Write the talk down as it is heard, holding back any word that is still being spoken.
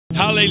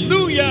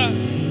Hallelujah.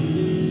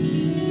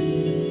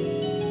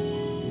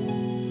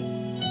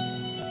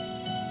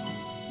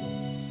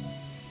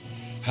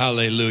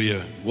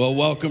 Hallelujah. Well,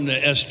 welcome to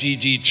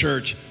SGG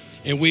Church.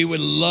 And we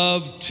would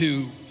love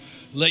to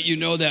let you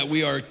know that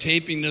we are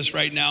taping this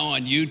right now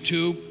on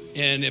YouTube.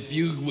 And if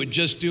you would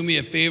just do me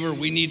a favor,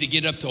 we need to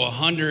get up to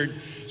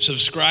 100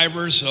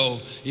 subscribers.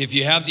 So if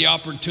you have the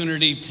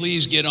opportunity,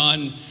 please get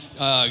on,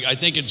 I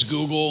think it's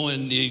Google,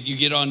 and you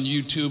get on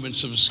YouTube and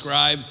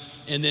subscribe.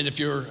 And then if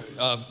you're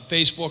a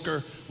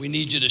Facebooker, we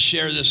need you to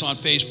share this on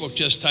Facebook.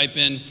 Just type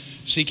in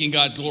Seeking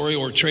God Glory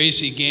or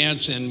Tracy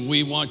Gantz, and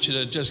we want you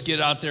to just get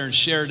out there and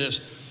share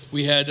this.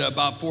 We had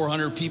about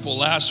 400 people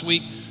last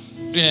week,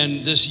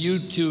 and this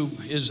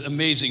YouTube is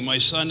amazing. My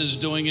son is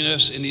doing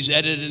this, and he's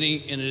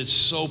editing, and it's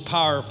so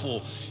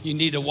powerful. You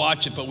need to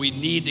watch it, but we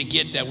need to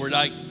get that. We're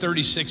like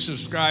 36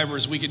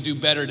 subscribers. We could do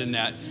better than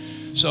that.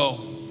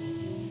 So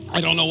I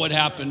don't know what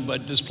happened,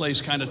 but this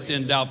place kind of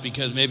thinned out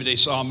because maybe they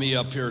saw me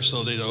up here,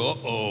 so they go,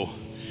 uh-oh,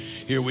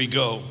 here we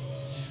go.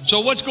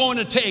 So what's going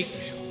to take?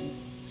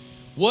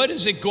 What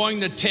is it going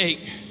to take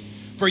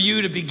for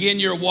you to begin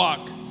your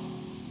walk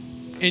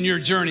in your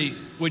journey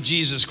with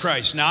Jesus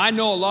Christ? Now, I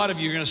know a lot of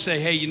you are going to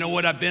say, hey, you know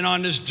what? I've been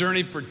on this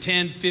journey for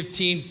 10,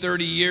 15,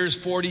 30 years,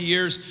 40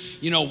 years.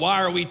 You know,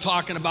 why are we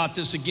talking about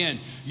this again?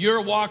 Your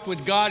walk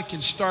with God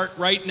can start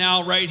right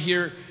now, right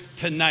here,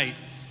 tonight.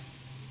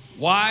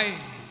 Why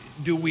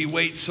do we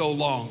wait so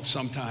long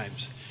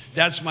sometimes?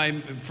 That's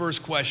my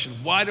first question.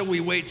 Why do we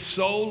wait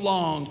so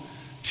long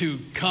to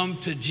come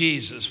to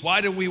Jesus?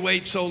 Why do we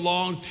wait so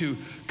long to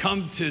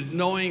come to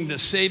knowing the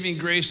saving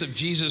grace of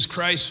Jesus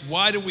Christ?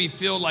 Why do we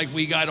feel like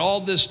we got all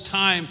this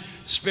time,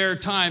 spare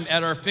time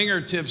at our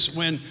fingertips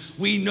when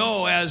we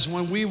know as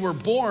when we were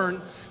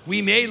born,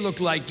 we may look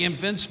like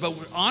infants, but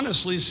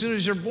honestly, as soon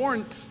as you're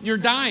born, you're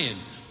dying.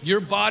 Your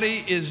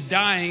body is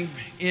dying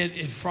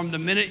from the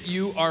minute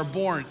you are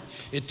born.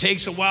 It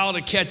takes a while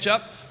to catch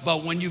up,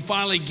 but when you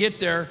finally get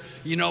there,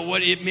 you know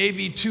what? It may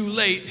be too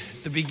late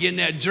to begin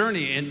that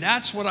journey. And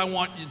that's what I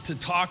want you to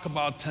talk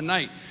about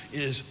tonight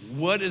is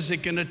what is it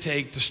going to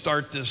take to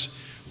start this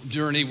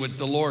journey with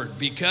the Lord?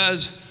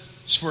 Because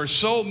for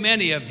so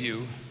many of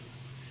you,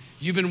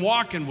 you've been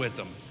walking with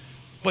Him,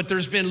 but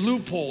there's been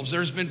loopholes.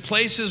 There's been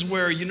places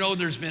where, you know,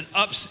 there's been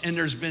ups and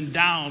there's been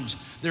downs.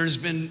 There's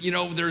been, you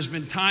know, there's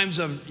been times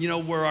of, you know,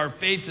 where our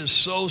faith is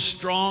so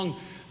strong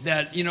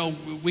that, you know,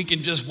 we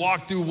can just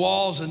walk through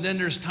walls. And then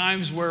there's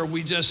times where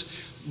we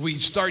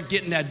start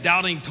getting that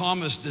doubting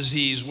Thomas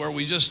disease, where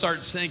we just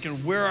start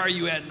thinking, where are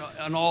you at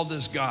on all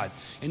this, God?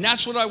 And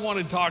that's what I want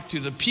to talk to.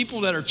 The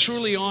people that are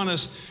truly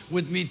honest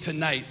with me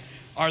tonight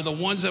are the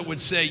ones that would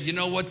say, you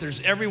know what,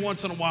 there's every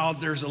once in a while,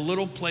 there's a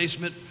little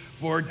placement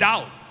for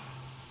doubt.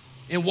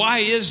 And why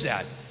is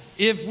that?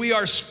 If we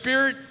are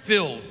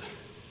spirit-filled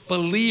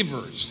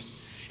believers,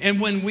 and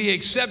when we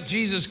accept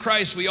Jesus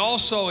Christ, we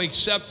also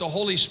accept the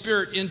Holy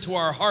Spirit into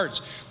our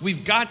hearts.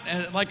 We've got,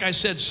 like I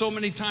said so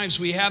many times,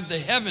 we have the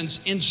heavens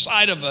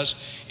inside of us.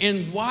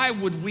 And why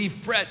would we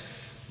fret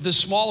the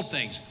small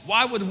things?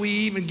 Why would we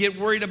even get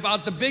worried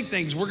about the big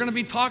things? We're going to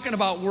be talking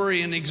about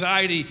worry and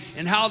anxiety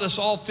and how this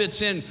all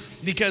fits in,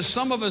 because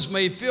some of us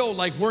may feel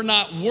like we're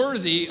not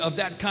worthy of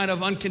that kind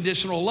of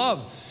unconditional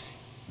love.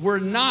 We're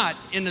not,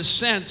 in a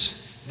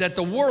sense that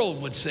the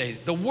world would say.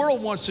 The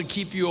world wants to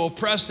keep you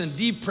oppressed and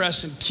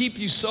depressed and keep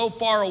you so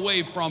far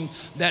away from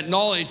that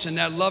knowledge and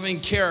that loving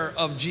care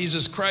of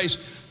Jesus Christ.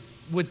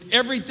 With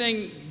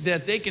everything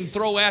that they can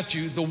throw at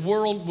you, the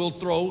world will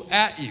throw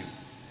at you.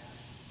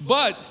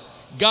 But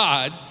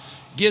God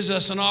gives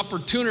us an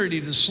opportunity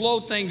to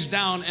slow things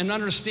down and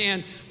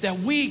understand that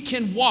we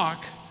can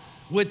walk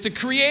with the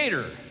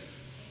Creator.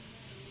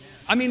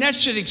 I mean, that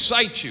should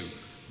excite you.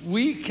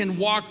 We can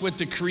walk with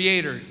the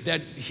Creator,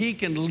 that He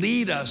can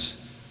lead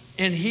us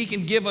and He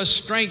can give us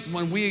strength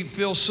when we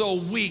feel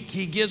so weak.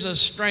 He gives us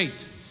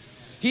strength.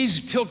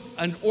 He's took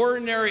an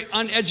ordinary,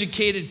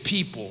 uneducated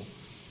people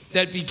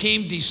that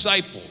became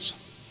disciples.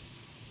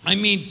 I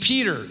mean,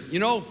 Peter, you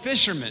know,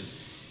 fisherman.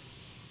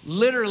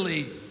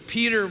 Literally,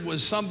 Peter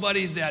was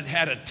somebody that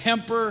had a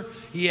temper.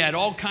 He had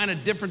all kind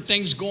of different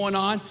things going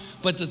on.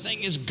 But the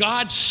thing is,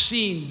 God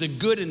seen the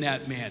good in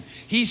that man.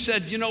 He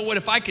said, you know what,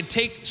 if I could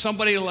take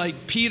somebody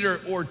like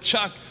Peter or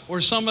Chuck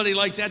or somebody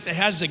like that that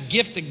has the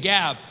gift of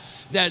gab,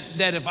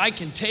 that if I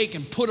can take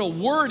and put a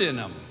word in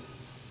them,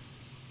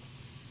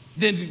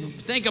 then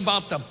think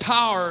about the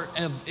power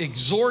of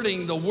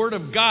exhorting the word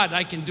of God.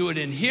 I can do it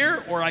in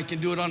here, or I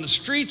can do it on the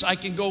streets. I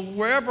can go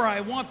wherever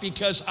I want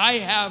because I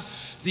have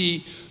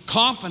the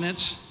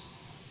confidence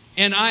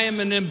and I am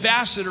an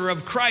ambassador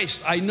of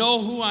Christ. I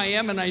know who I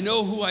am and I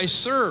know who I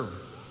serve.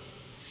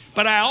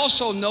 But I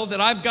also know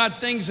that I've got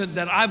things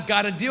that I've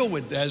got to deal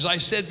with. As I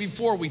said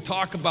before, we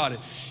talk about it.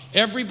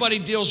 Everybody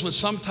deals with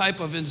some type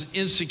of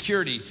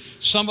insecurity.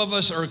 Some of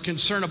us are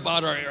concerned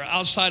about our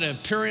outside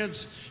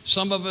appearance.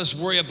 Some of us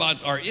worry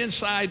about our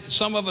inside.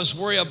 Some of us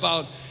worry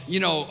about, you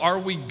know, are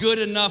we good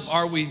enough?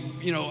 Are we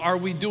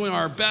doing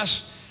our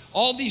best?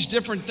 All these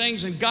different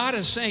things. And God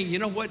is saying, you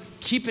know what?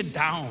 Keep it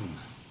down.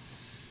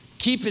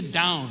 Keep it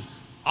down.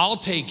 I'll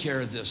take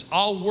care of this.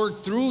 I'll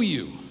work through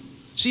you.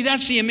 See,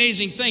 that's the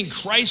amazing thing.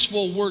 Christ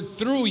will work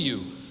through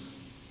you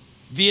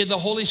via the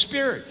Holy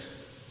Spirit.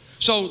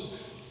 So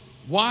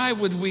why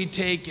would we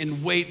take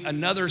and wait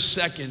another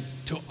second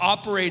to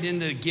operate in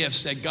the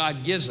gifts that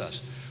God gives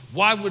us?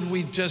 Why would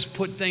we just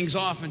put things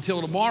off until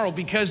tomorrow?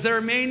 Because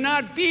there may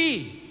not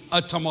be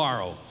a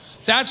tomorrow.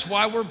 That's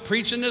why we're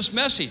preaching this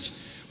message.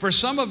 For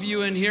some of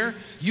you in here,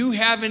 you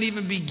haven't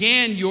even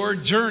began your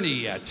journey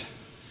yet.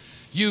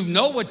 You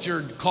know what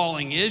your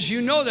calling is.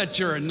 You know that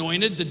you're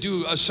anointed to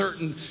do a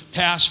certain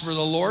task for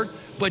the Lord,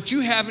 but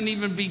you haven't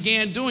even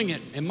began doing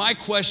it. And my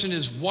question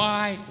is,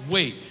 why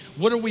wait?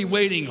 What are we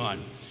waiting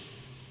on?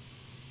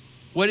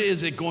 What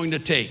is it going to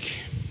take?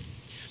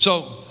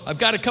 So I've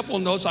got a couple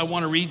of notes I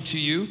want to read to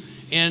you,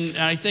 and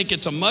I think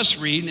it's a must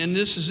read, and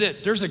this is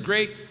it. There's a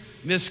great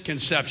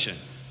misconception,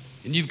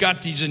 and you've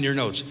got these in your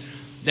notes,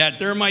 that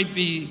there might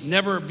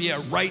never be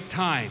a right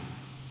time.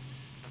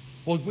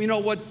 Well, you know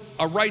what?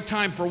 A right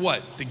time for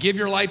what? To give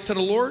your life to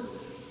the Lord?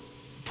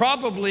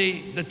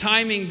 Probably the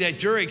timing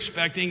that you're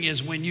expecting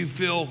is when you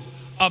feel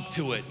up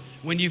to it,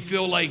 when you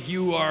feel like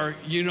you are,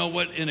 you know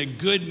what, in a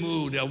good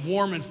mood, a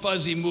warm and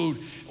fuzzy mood,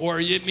 or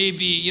it may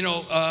be, you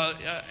know,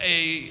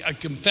 a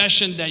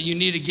confession that you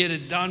need to get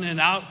it done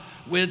and out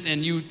with,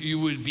 and you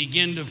would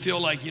begin to feel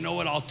like, you know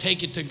what, I'll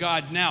take it to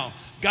God now.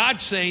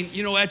 God's saying,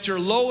 you know, at your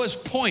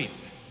lowest point,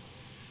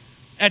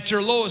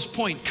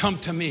 come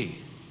to me.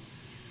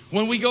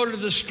 When we go to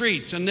the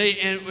streets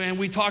and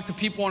we talk to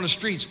people on the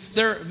streets,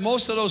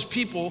 most of those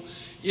people,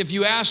 if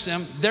you ask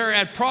them, they're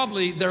at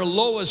probably their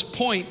lowest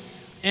point,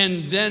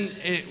 and then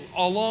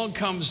along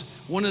comes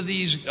one of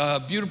these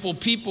beautiful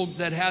people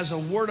that has a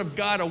word of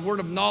God, a word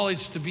of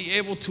knowledge to be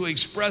able to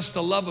express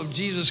the love of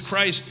Jesus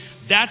Christ.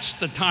 That's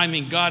the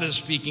timing God is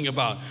speaking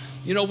about.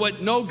 You know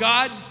what? No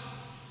God,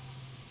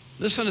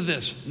 listen to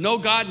this, no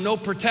God, no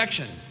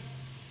protection.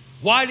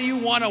 Why do you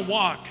want to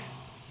walk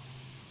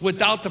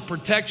without the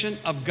protection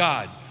of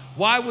God?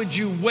 Why would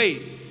you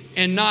wait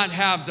and not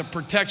have the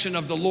protection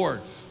of the Lord?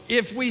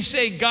 If we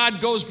say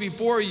God goes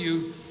before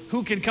you,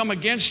 who can come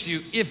against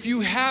you? If you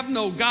have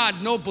no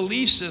God, no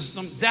belief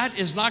system, that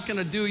is not going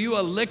to do you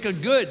a lick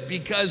of good,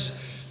 because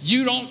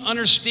you don't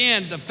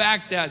understand the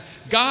fact that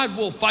God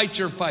will fight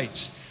your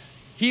fights.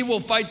 He will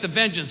fight the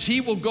vengeance.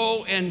 He will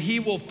go and he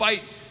will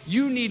fight.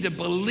 You need to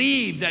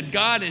believe that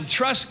God and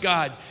trust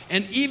God.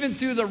 And even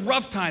through the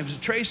rough times,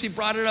 Tracy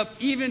brought it up,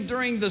 even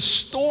during the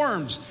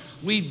storms,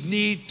 we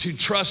need to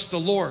trust the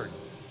Lord.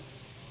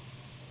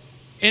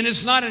 And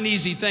it's not an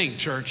easy thing,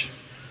 church.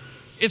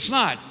 It's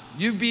not.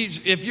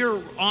 If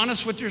you're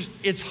honest with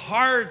it's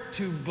hard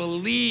to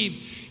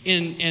believe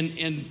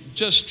in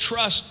just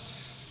trust.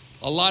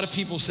 A lot of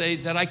people say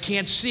that I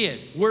can't see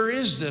it. Where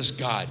is this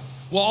God?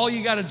 Well, all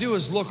you got to do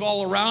is look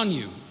all around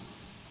you.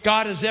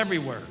 God is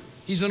everywhere.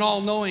 He's an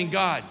all-knowing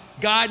God.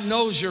 God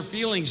knows your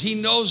feelings. He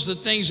knows the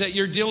things that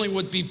you're dealing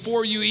with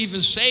before you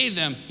even say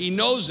them. He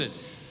knows it.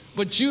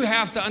 But you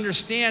have to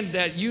understand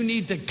that you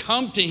need to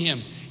come to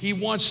him. He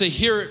wants to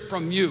hear it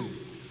from you.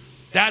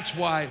 That's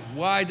why.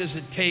 Why does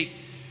it take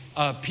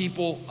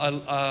people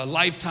a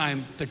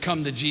lifetime to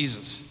come to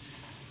Jesus?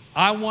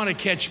 I want to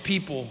catch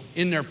people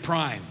in their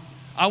prime.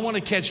 I want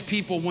to catch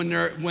people when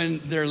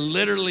they're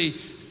literally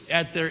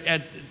at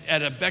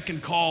a beck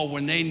and call,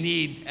 when they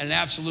need an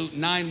absolute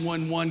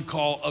 911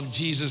 call of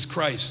Jesus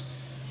Christ.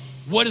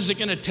 What is it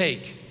going to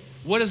take?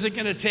 What is it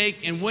going to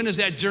take, and when is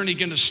that journey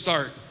going to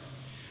start?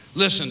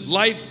 Listen,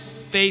 life,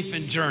 faith,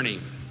 and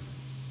journey.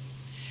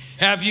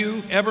 Have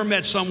you ever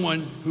met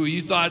someone who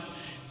you thought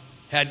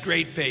had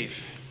great faith?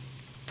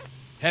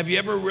 Have you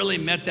ever really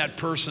met that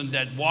person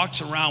that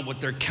walks around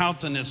with their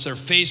countenance, their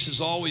face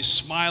is always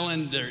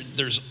smiling,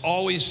 there's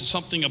always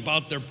something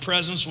about their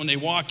presence when they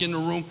walk in the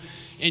room,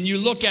 and you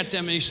look at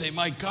them and you say,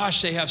 my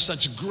gosh, they have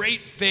such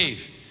great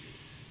faith.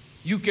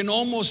 You can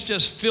almost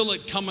just feel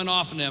it coming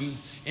off of them,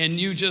 and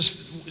you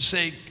just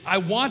say, I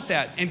want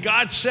that. And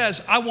God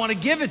says, I want to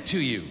give it to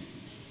you.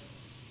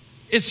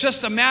 It's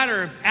just a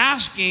matter of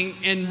asking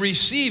and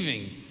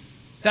receiving.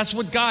 That's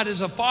what God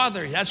is, a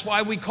father. That's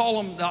why we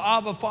call him the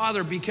Abba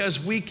Father, because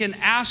we can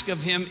ask of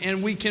him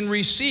and we can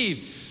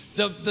receive.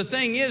 The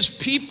thing is,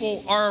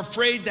 people are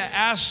afraid to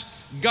ask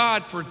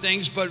God for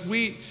things, but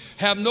we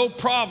have no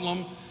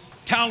problem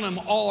telling him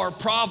all our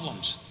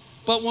problems.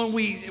 But when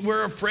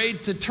we're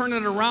afraid to turn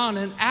it around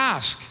and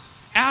ask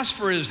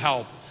for his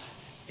help,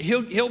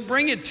 he'll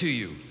bring it to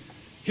you.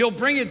 He'll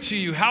bring it to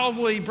you. How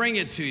will he bring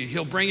it to you?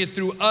 He'll bring it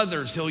through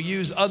others. He'll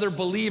use other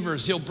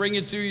believers. He'll bring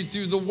it to you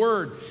through the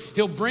word.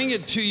 He'll bring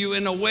it to you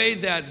in a way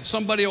that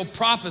somebody will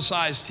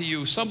prophesy to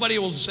you. Somebody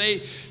will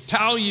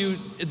tell you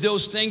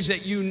those things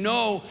that you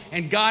know,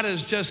 and God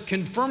is just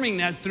confirming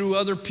that through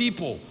other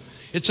people.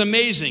 It's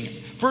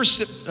amazing. 1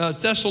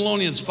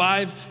 Thessalonians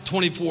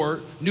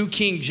 5:24, New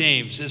King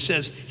James. It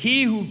says,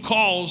 he who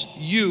calls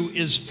you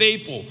is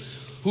faithful,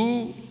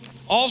 who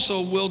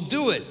also will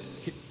do it.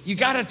 You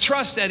got to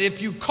trust that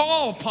if you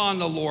call upon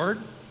the Lord,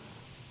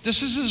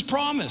 this is his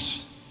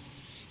promise.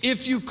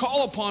 If you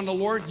call upon the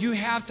Lord, you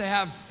have to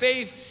have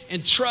faith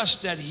and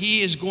trust that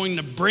he is going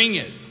to bring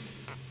it.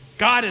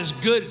 God is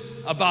good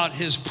about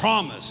his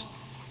promise.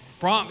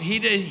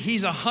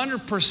 He's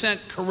 100%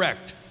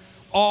 correct,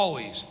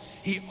 always.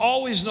 He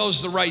always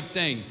knows the right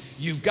thing.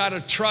 You've got to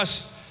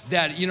trust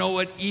that, you know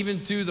what, even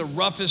through the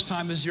roughest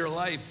time of your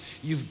life,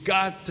 you've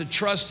got to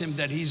trust him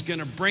that he's going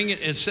to bring it.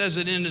 It says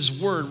it in his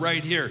word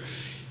right here.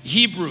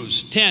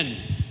 Hebrews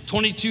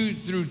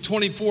 10:22 through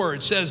 24,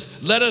 it says,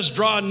 let us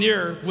draw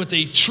near with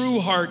a true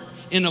heart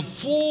in a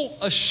full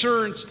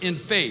assurance in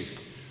faith.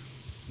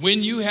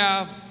 When you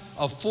have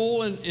a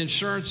full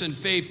assurance in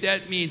faith,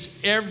 that means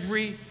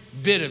every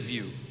bit of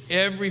you,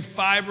 every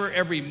fiber,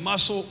 every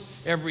muscle,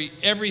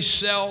 every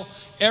cell,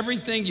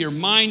 everything, your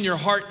mind, your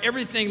heart,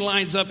 everything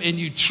lines up, and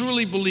you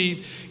truly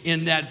believe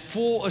in that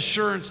full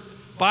assurance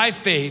by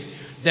faith,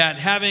 that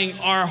having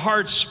our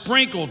hearts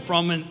sprinkled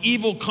from an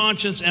evil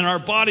conscience and our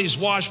bodies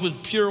washed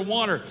with pure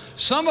water.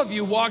 Some of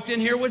you walked in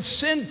here with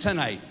sin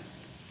tonight.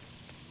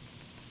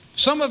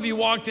 Some of you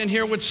walked in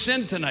here with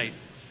sin tonight.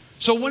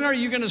 So when are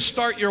you going to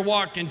start your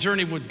walk and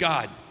journey with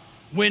God?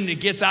 When it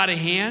gets out of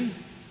hand?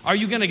 Are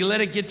you going to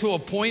let it get to a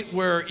point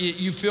where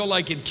you feel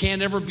like it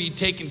can't ever be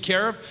taken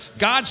care of?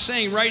 God's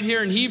saying right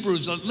here in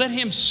Hebrews, let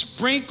him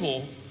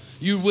sprinkle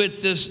you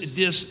with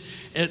this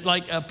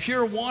like a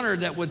pure water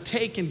that would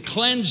take and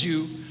cleanse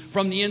you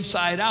from the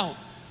inside out,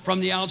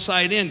 from the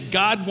outside in.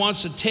 God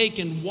wants to take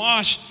and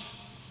wash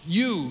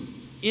you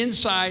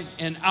inside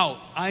and out.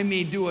 I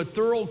mean, do a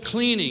thorough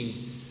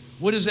cleaning.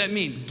 What does that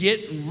mean?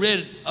 Get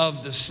rid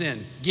of the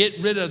sin. Get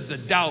rid of the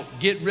doubt.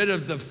 Get rid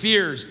of the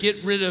fears.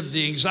 Get rid of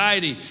the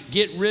anxiety.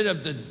 Get rid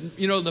of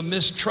the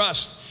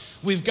mistrust.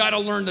 We've got to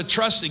learn to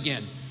trust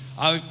again.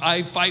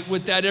 I fight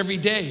with that every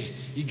day.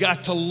 You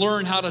got to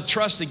learn how to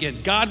trust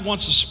again. God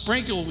wants to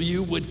sprinkle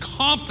you with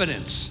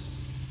confidence.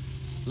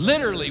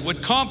 Literally,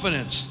 with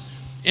confidence.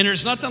 And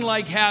there's nothing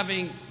like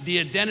having the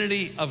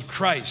identity of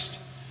Christ.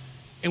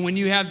 And when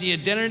you have the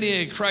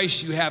identity of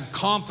Christ, you have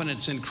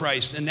confidence in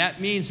Christ. And that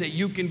means that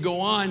you can go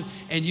on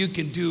and you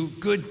can do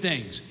good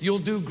things. You'll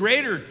do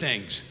greater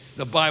things,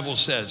 the Bible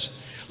says.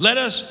 Let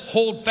us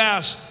hold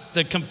fast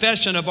the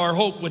confession of our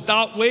hope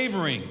without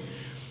wavering.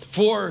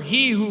 For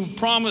he who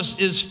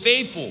promised is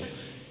faithful.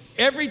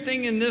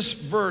 Everything in this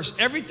verse,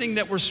 everything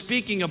that we're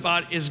speaking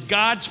about is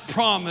God's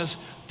promise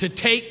to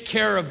take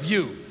care of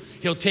you.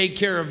 He'll take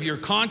care of your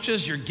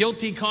conscience, your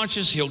guilty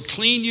conscience. He'll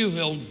clean you.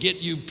 He'll get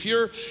you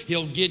pure.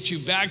 He'll get you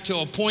back to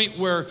a point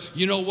where,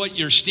 you know what,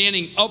 you're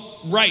standing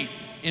upright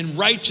and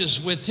righteous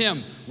with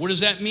him. What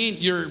does that mean?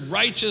 You're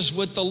righteous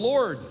with the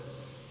Lord.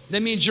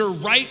 That means you're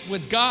right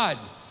with God.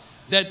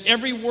 That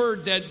every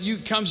word that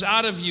comes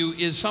out of you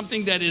is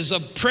something that is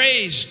a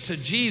praise to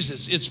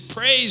Jesus. It's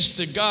praise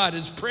to God.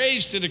 It's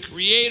praise to the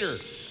Creator.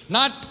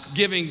 Not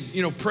giving,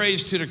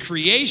 praise to the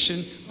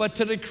creation, but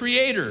to the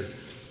Creator.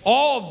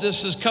 All of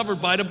this is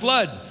covered by the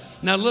blood.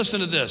 Now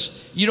listen to this.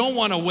 You don't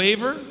want to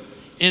waver,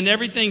 and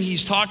everything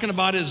he's talking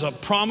about is a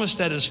promise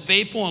that is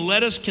faithful. And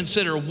let us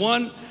consider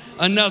one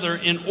another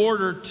in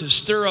order to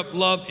stir up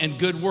love and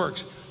good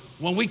works.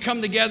 When we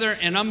come together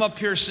and I'm up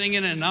here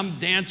singing and I'm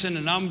dancing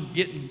and I'm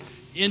getting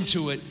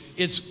into it,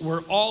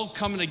 we're all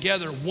coming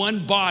together,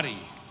 one body,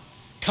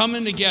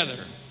 coming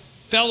together,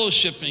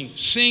 fellowshipping,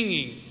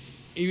 singing.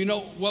 You know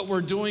what we're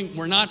doing?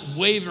 We're not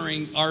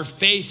wavering our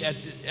faith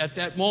at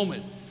that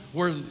moment.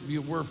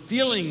 We're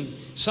feeling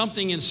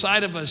something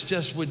inside of us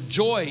just with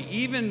joy.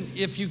 Even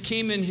if you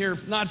came in here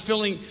not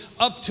feeling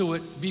up to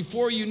it,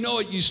 before you know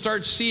it, you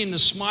start seeing the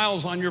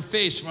smiles on your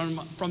face.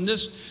 From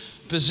this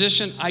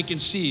position, I can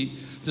see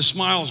the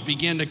smiles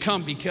begin to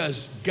come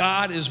because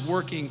God is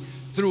working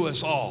through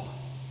us all.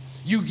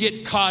 You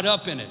get caught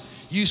up in it.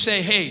 You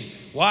say, hey,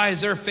 why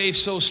is their faith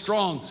so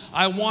strong?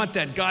 I want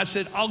that. God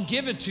said, I'll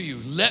give it to you.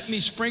 Let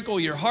me sprinkle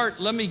your heart.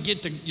 Let me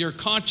get your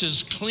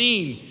conscience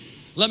clean.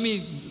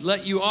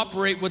 Let you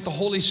operate with the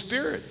Holy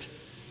Spirit.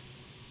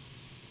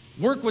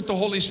 Work with the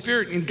Holy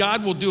Spirit, and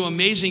God will do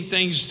amazing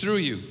things through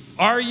you.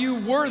 Are you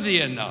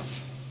worthy enough?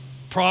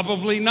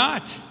 Probably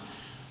not.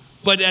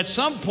 But at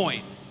some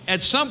point,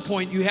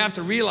 you have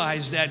to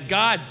realize that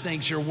God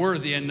thinks you're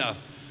worthy enough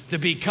to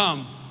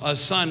become a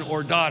son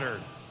or daughter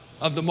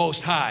of the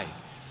Most High.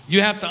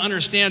 You have to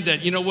understand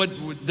that, you know what,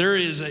 there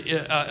is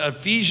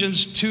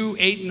Ephesians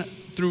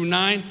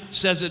 2:8-9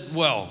 says it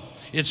well.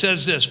 It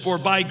says this, for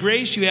by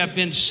grace you have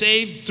been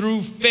saved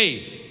through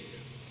faith,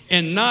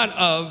 and not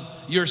of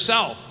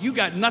yourself. You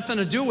got nothing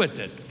to do with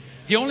it.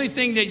 The only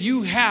thing that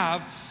you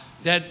have,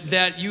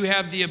 that you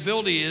have the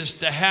ability is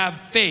to have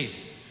faith.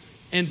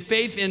 And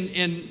faith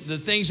in the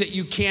things that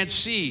you can't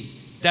see.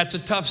 That's a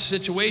tough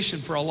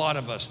situation for a lot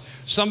of us.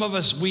 Some of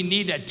us, we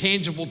need that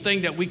tangible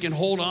thing that we can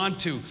hold on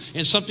to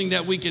and something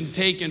that we can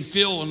take and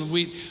feel.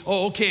 And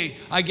okay,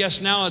 I guess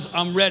now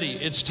I'm ready.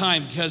 It's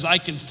time because I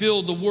can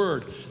feel the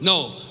word.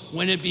 No,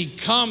 when it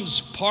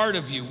becomes part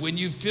of you, when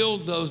you feel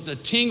the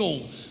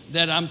tingle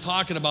that I'm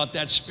talking about,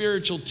 that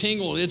spiritual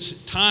tingle, it's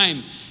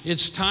time.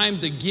 It's time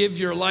to give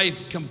your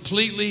life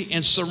completely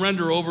and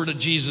surrender over to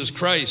Jesus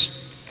Christ.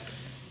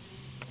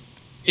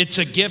 It's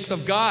a gift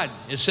of God.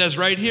 It says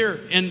right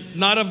here, and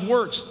not of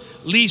works,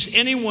 lest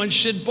anyone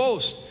should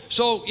boast.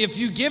 So if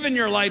you've given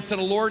your life to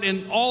the Lord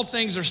and all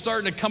things are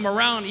starting to come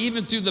around,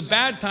 even through the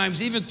bad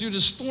times, even through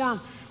the storm,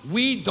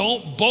 we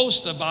don't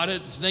boast about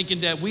it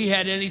thinking that we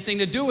had anything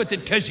to do with it,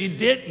 because you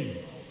didn't.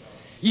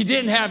 You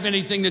didn't have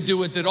anything to do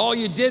with it. All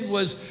you did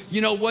was,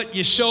 you know what,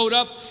 you showed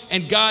up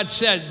and God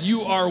said,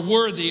 you are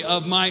worthy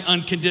of my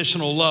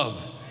unconditional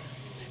love.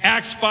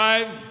 Acts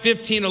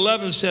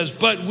 5:15-11 says,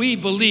 but we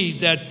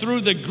believe that through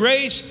the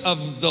grace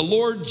of the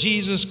Lord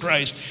Jesus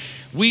Christ,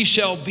 we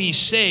shall be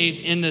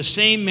saved in the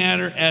same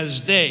manner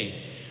as they.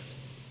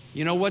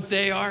 You know what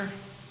they are?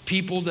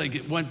 People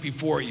that went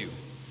before you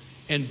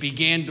and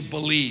began to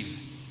believe.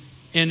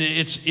 And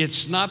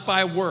it's not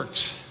by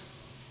works.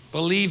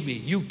 Believe me,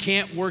 you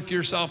can't work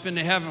yourself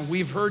into heaven.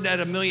 We've heard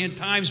that a million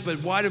times,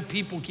 but why do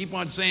people keep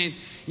on saying,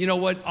 you know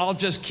what, I'll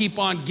just keep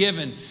on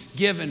giving,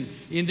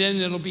 and then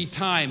it'll be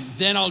time.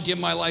 Then I'll give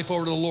my life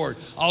over to the Lord.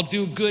 I'll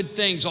do good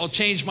things. I'll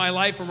change my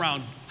life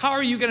around. How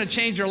are you going to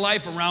change your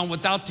life around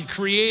without the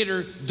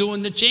Creator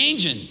doing the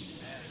changing?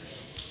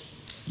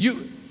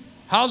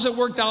 How's it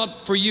worked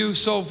out for you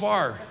so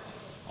far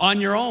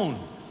on your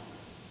own?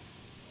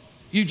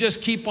 You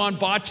just keep on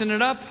botching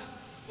it up?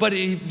 But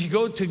if you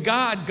go to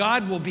God,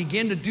 God will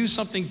begin to do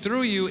something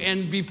through you,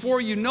 and before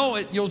you know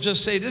it, you'll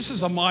just say, this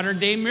is a modern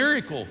day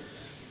miracle.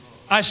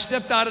 I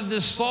stepped out of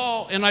this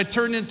Saul and I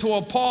turned into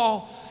a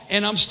Paul,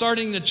 and I'm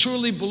starting to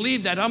truly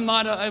believe that I'm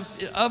not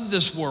of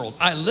this world.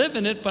 I live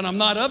in it, but I'm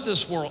not of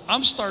this world.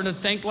 I'm starting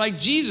to think like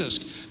Jesus,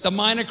 the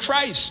mind of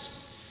Christ.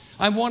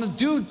 I want to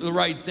do the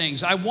right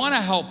things. I want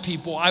to help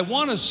people. I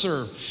want to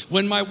serve.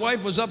 When my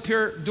wife was up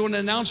here doing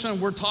an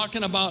announcement, we're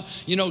talking about,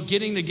 you know,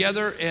 getting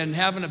together and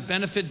having a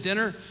benefit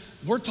dinner.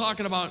 We're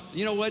talking about,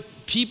 you know what,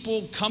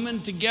 people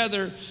coming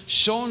together,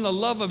 showing the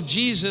love of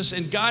Jesus,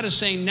 and God is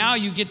saying, now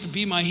you get to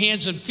be my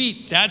hands and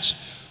feet. That's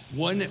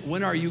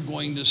when are you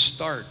going to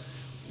start?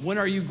 When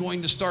are you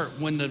going to start?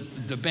 When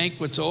the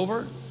banquet's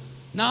over?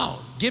 No,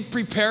 get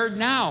prepared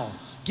now.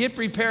 Get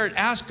prepared.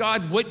 Ask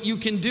God what you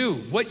can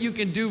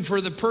do for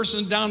the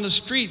person down the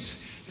streets,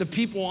 the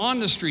people on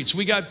the streets.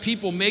 We got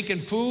people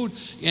making food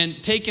and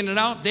taking it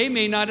out. They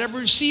may not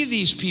ever see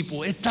these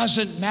people. It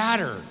doesn't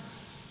matter.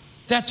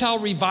 That's how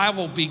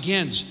revival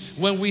begins.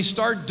 When we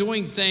start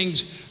doing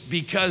things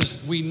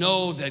because we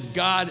know that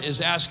God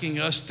is asking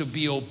us to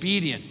be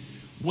obedient.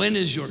 When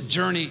is your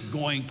journey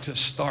going to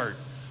start?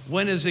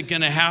 When is it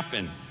going to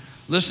happen?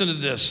 Listen to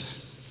this.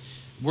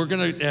 We're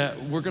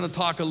gonna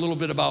talk a little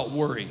bit about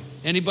worry.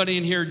 Anybody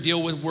in here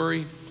deal with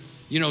worry?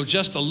 You know,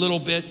 just a little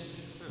bit.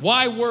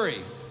 Why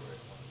worry?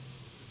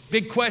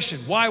 Big question.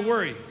 Why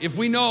worry? If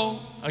we know,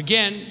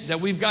 again, that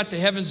we've got the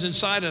heavens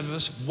inside of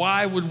us,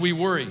 why would we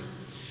worry?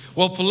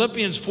 Well,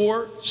 Philippians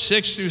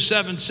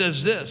 4:6-7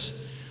 says this.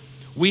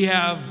 We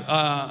have,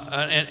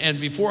 and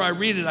before I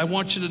read it, I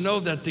want you to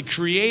know that the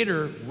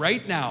Creator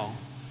right now,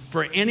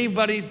 for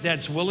anybody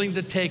that's willing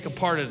to take a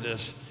part of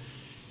this,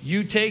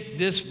 you take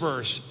this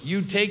verse,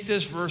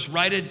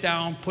 write it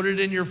down, put it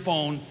in your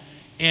phone,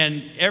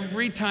 and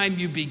every time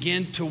you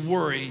begin to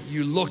worry,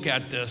 you look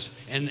at this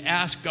and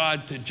ask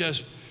God to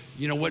just,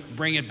 you know what,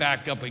 bring it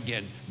back up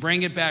again.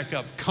 Bring it back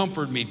up.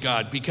 Comfort me,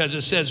 God, because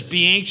it says,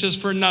 be anxious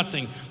for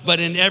nothing,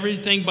 but in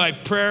everything by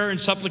prayer and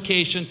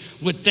supplication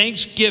with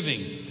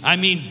thanksgiving. I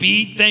mean,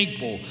 be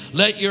thankful.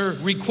 Let your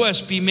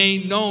requests be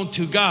made known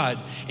to God,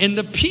 and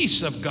the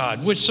peace of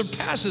God, which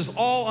surpasses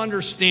all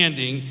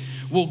understanding,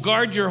 will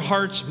guard your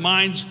hearts,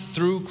 minds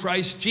through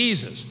Christ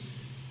Jesus.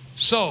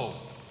 So,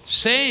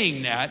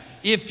 saying that,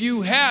 if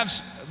you have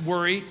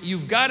worry,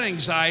 you've got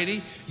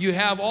anxiety, you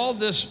have all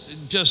this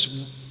just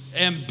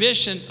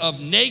ambition of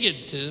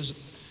negatives,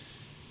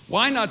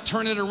 why not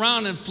turn it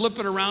around and flip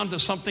it around to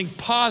something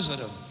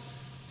positive?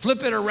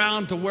 Flip it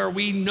around to where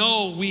we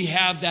know we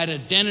have that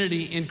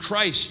identity in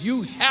Christ.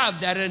 You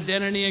have that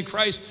identity in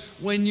Christ.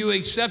 When you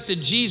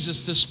accepted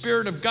Jesus, the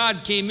Spirit of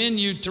God came in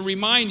you to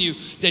remind you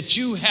that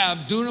you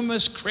have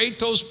dunamis,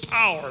 kratos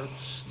power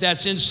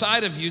that's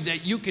inside of you,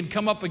 that you can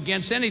come up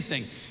against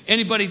anything.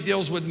 Anybody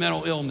deals with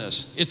mental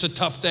illness, it's a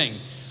tough thing.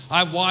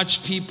 I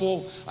watch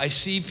people, I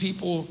see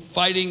people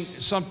fighting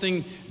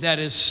something that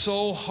is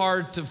so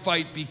hard to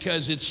fight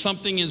because it's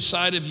something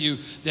inside of you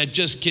that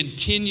just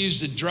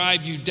continues to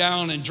drive you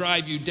down and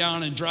drive you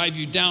down and drive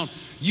you down.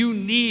 You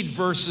need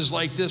verses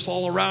like this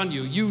all around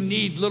you. You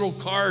need little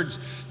cards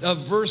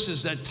of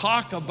verses that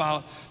talk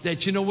about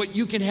that, you know what,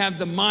 you can have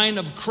the mind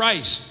of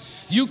Christ.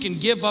 You can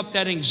give up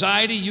that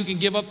anxiety, you can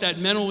give up that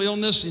mental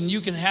illness, and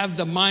you can have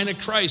the mind of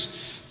Christ.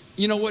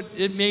 You know what,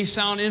 it may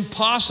sound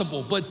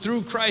impossible, but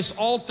through Christ,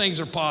 all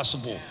things are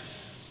possible.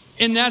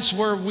 And that's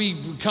where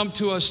we come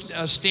to a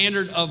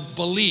standard of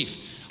belief.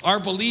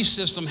 Our belief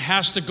system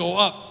has to go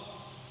up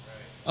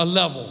a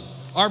level.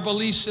 Our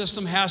belief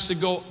system has to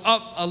go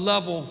up a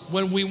level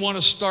when we want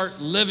to start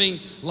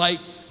living like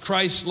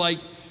Christ-like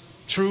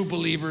true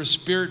believers,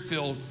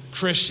 Spirit-filled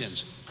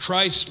Christians.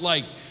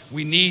 Christ-like,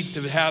 we need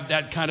to have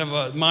that kind of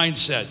a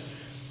mindset.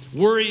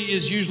 Worry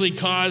is usually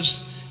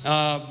caused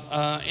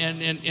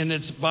and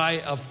it's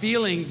by a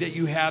feeling that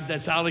you have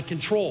that's out of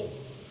control.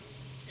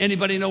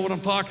 Anybody know what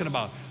I'm talking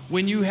about?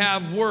 When you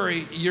have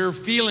worry, your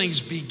feelings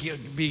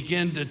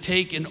begin to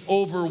take and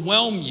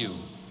overwhelm you.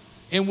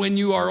 And when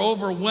you are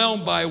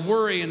overwhelmed by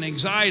worry and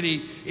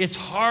anxiety, it's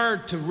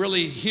hard to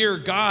really hear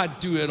God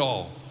do it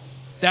all.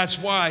 That's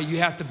why you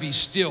have to be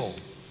still.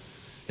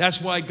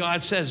 That's why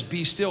God says,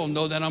 be still and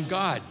know that I'm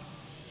God.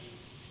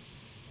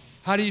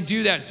 How do you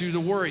do that? Through the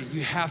worry.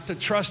 You have to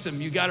trust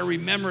Him. You got to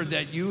remember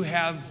that you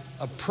have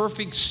a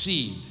perfect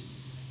seed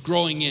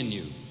growing in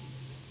you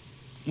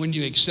when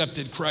you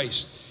accepted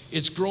Christ.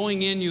 It's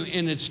growing in you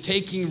and it's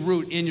taking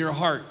root in your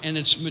heart and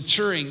it's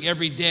maturing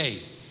every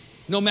day.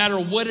 No matter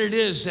what it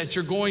is that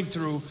you're going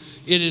through,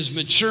 it is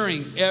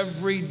maturing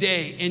every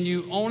day. And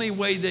the only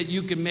way that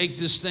you can make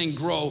this thing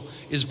grow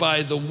is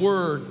by the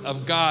Word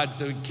of God,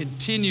 to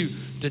continue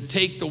to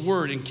take the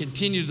Word and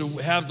continue to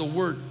have the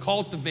Word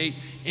cultivate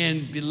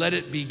and let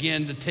it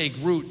begin to take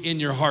root in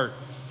your heart.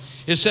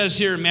 It says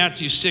here in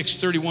Matthew 6,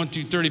 31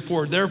 through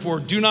 34, therefore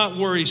do not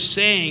worry,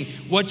 saying,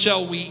 what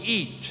shall we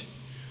eat?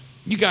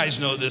 You guys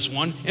know this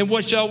one. And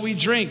what shall we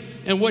drink?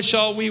 And what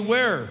shall we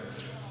wear?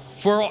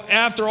 For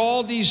after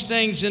all these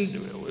things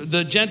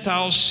the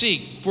Gentiles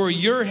seek, for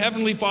your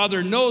heavenly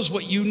Father knows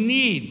what you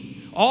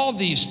need. All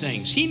these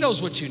things. He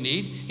knows what you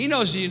need. He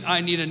knows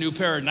I need a new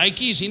pair of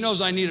Nikes. He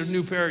knows I need a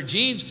new pair of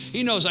jeans.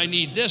 He knows I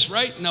need this,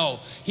 right? No.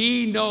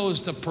 He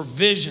knows the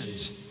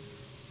provisions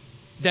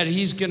that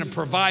He's going to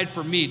provide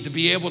for me to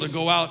be able to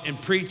go out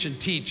and preach and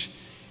teach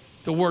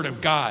the Word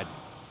of God.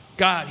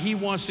 God, He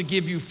wants to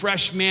give you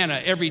fresh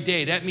manna every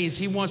day. That means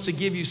He wants to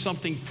give you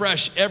something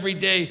fresh every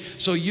day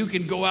so you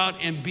can go out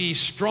and be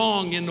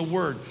strong in the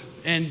Word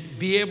and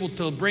be able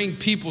to bring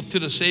people to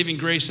the saving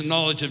grace and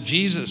knowledge of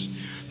Jesus.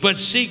 But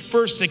seek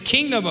first the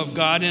kingdom of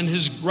God and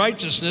His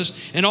righteousness,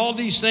 and all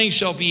these things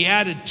shall be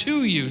added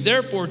to you.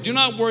 Therefore, do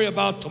not worry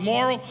about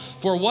tomorrow,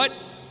 for what?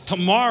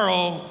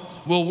 Tomorrow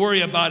will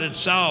worry about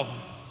itself.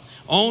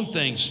 Own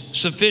things,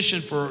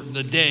 sufficient for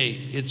the day,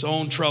 its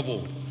own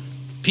trouble.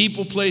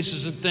 People,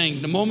 places, and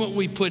things. The moment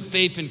we put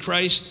faith in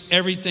Christ,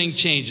 everything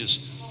changes,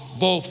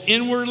 both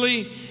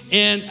inwardly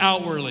and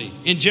outwardly.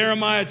 In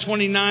Jeremiah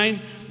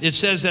 29, it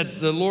says that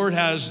the Lord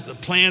has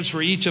plans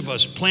for each of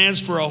us,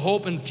 plans for a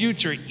hope and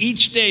future.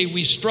 Each day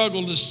we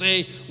struggle to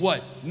say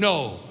what?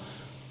 No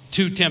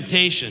to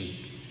temptation.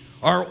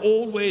 Our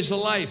old ways of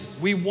life.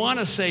 We want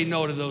to say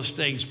no to those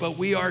things, but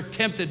we are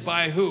tempted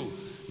by who?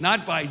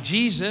 Not by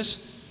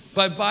Jesus,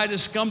 but by the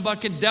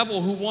scumbucket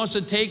devil who wants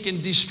to take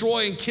and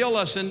destroy and kill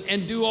us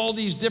and do all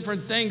these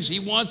different things. He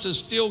wants to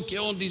steal,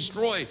 kill, and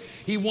destroy.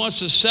 He wants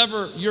to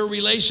sever your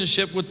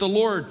relationship with the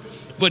Lord.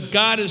 But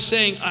God is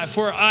saying,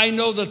 for I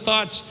know the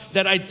thoughts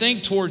that I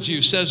think towards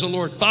you, says the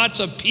Lord, thoughts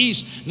of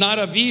peace, not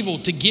of evil,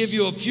 to give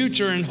you a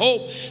future and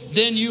hope.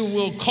 Then you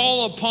will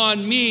call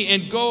upon me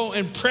and go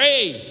and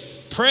pray,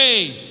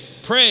 pray,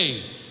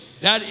 pray.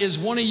 That is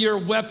one of your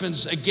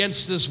weapons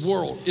against this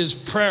world, is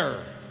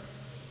prayer.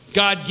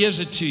 God gives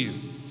it to you.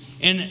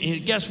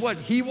 And guess what?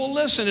 He will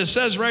listen. It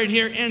says right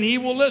here, and He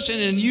will listen,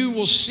 and you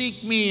will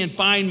seek me and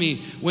find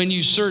me when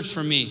you search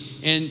for me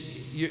and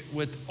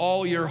with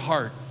all your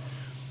heart.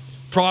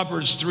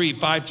 Proverbs 3,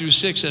 5 through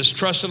 6 says,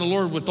 trust in the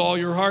Lord with all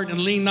your heart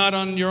and lean not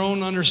on your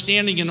own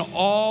understanding. In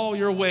all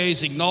your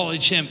ways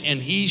acknowledge Him,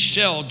 and He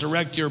shall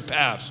direct your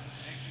paths.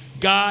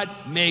 God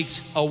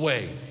makes a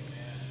way.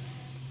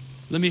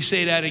 Let me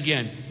say that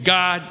again.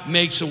 God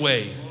makes a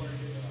way.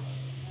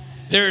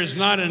 There is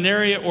not an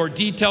area or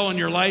detail in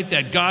your life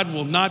that God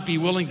will not be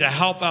willing to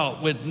help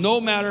out with, no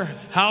matter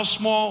how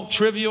small,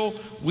 trivial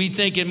we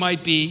think it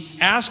might be.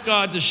 Ask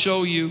God to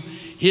show you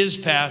His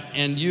path,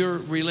 and your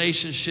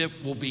relationship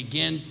will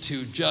begin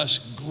to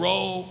just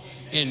grow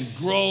and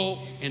grow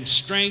and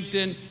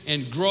strengthen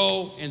and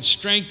grow and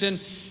strengthen.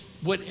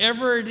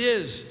 Whatever it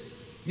is,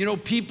 you know,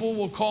 people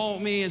will call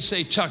me and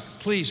say, Chuck,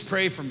 please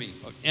pray for me.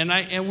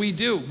 And we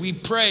do. We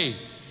pray.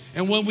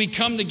 And when we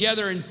come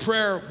together in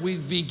prayer, we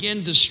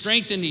begin to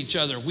strengthen each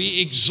other. We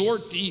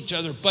exhort each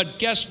other. But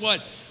guess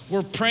what?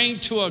 We're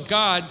praying to a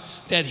God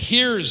that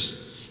hears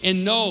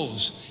and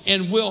knows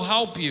and will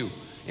help you.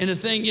 And the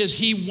thing is,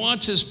 He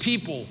wants His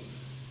people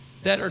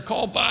that are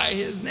called by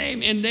His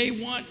name, and they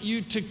want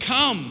you to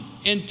come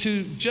and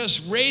to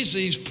just raise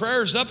these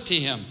prayers up to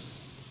Him.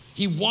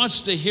 He wants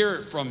to hear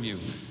it from you.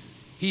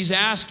 He's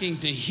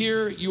asking to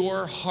hear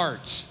your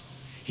hearts.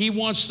 He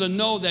wants to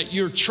know that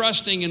you're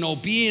trusting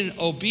and being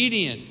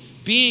obedient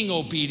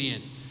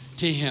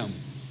to Him.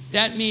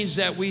 That means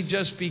that we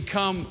just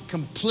become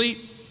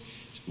complete.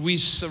 We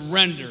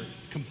surrender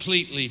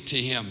completely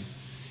to Him.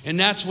 And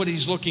that's what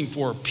He's looking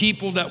for,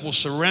 people that will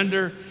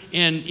surrender.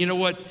 And you know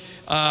what?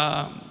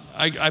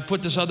 I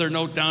put this other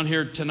note down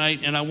here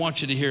tonight, and I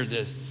want you to hear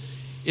this.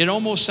 It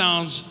almost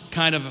sounds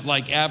kind of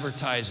like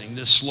advertising,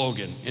 this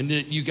slogan. And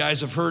you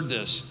guys have heard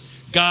this.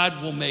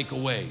 God will make a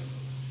way.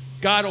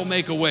 God will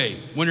make a way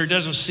when there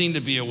doesn't seem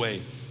to be a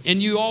way.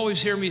 And you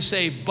always hear me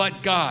say,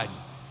 but God.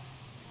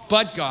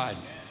 But God.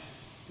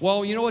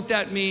 Well, you know what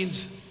that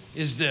means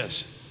is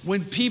this.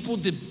 when people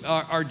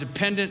are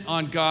dependent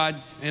on God,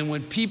 and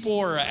when people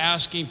are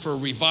asking for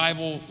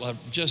revival,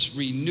 just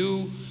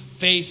renew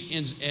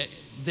faith,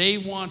 they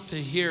want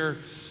to hear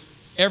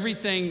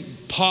everything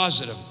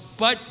positive.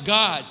 But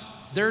God,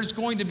 there's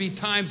going to be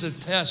times of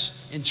tests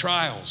and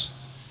trials.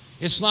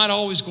 It's not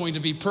always going to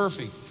be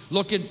perfect.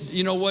 Look at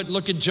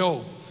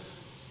Job.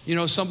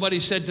 Somebody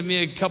said to me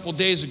a couple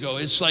days ago,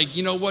 it's like,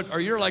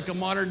 you're like a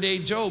modern day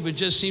Job. It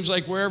just seems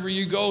like wherever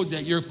you go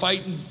that you're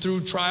fighting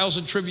through trials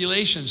and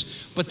tribulations.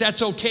 But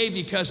that's okay,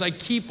 because I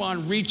keep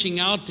on reaching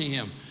out to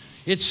him.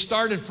 It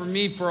started for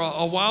me for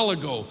a while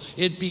ago.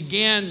 It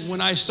began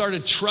when I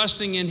started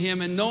trusting in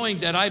him and knowing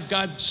that I've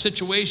got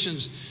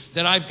situations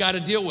that I've got to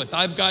deal with.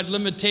 I've got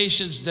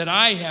limitations that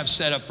I have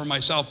set up for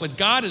myself. But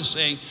God is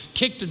saying,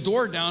 kick the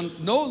door down,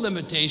 no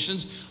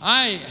limitations.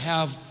 I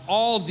have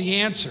all the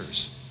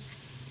answers.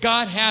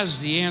 God has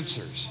the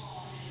answers.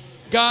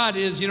 God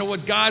is,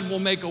 God will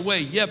make a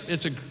way. Yep,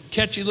 it's a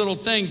catchy little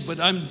thing, but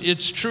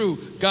it's true.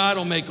 God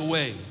will make a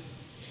way.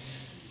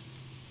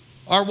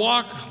 Our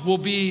walk will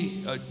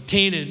be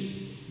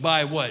tainted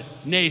by what?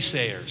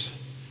 Naysayers.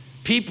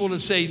 People that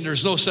say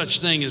there's no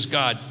such thing as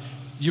God.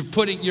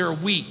 You're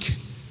weak.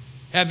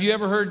 Have you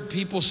ever heard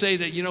people say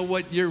that,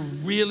 you're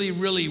really,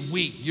 really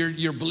weak.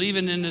 You're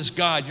believing in this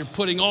God. You're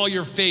putting all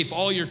your faith,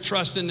 all your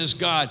trust in this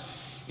God.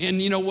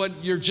 And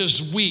you're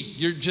just weak.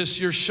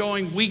 You're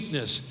showing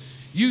weakness.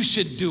 You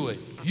should do it.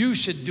 You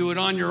should do it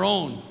on your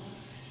own.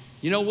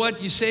 You know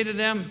what you say to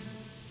them?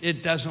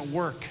 It doesn't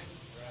work.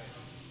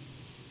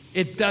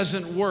 It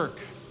doesn't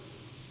work.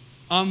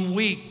 I'm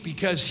weak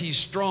because he's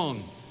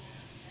strong.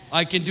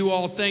 I can do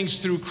all things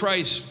through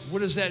Christ. What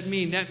does that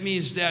mean? That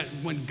means that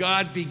when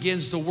God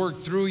begins to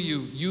work through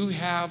you, you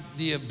have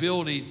the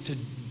ability to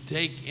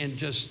take and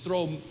just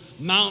throw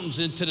mountains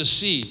into the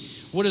sea.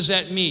 What does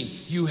that mean?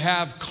 You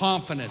have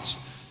confidence.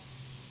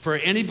 For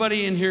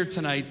anybody in here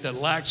tonight that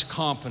lacks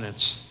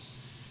confidence,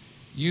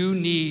 you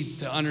need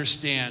to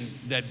understand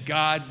that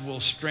God will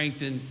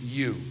strengthen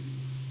you.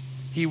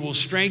 He will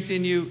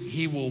strengthen you.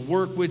 He will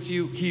work with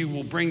you. He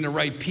will bring the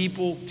right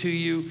people to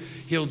you.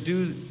 He'll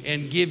do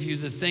and give you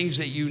the things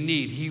that you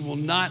need. He will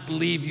not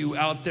leave you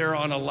out there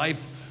on a life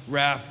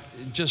raft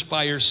just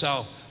by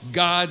yourself.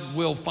 God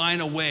will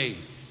find a way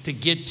to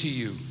get to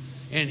you,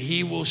 and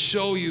he will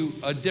show you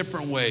a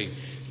different way.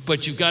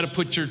 But you've got to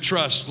put your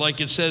trust,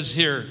 like it says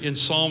here in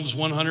Psalms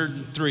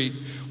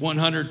 103.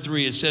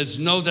 It says,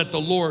 know that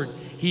the Lord,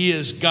 he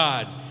is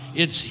God.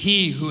 It's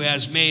he who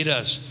has made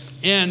us,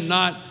 and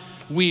not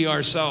we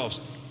ourselves.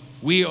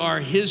 We are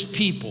his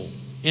people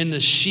and the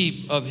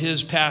sheep of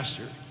his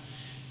pasture.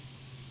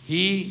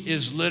 He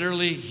is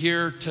literally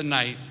here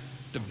tonight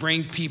to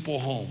bring people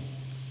home.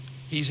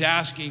 He's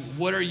asking,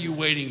 what are you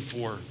waiting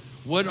for?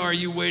 What are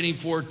you waiting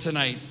for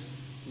tonight?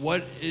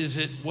 What is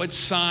it? What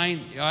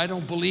sign? I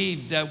don't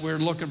believe that we're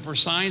looking for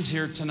signs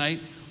here tonight.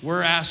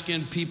 We're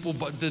asking people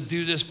to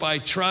do this by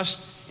trust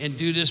and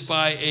do this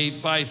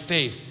by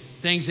faith,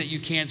 things that you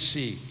can't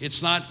see.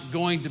 It's not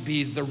going to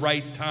be the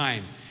right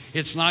time.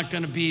 It's not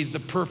going to be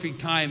the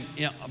perfect time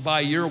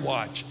by your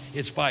watch.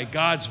 It's by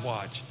God's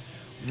watch.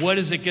 What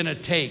is it going to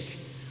take?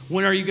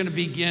 When are you going to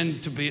begin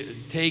to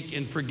take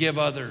and forgive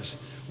others?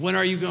 When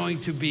are you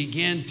going to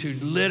begin to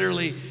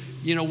literally,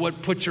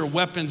 put your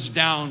weapons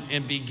down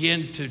and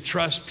begin to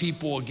trust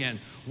people again?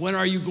 When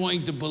are you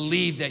going to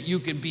believe that you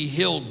can be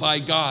healed by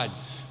God?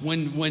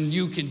 When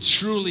you can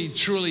truly,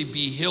 truly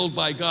be healed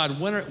by God?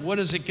 What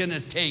is it going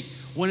to take?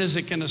 When is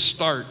it going to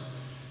start?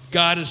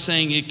 God is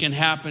saying it can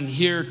happen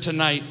here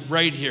tonight,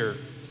 right here,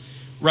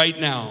 right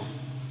now.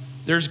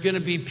 There's going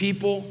to be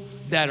people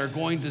that are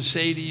going to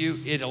say to you,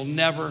 it'll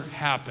never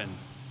happen.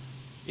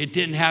 It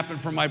didn't happen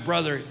for my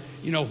brother.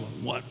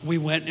 We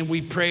went and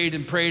we prayed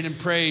and prayed and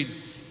prayed,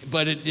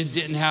 but it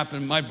didn't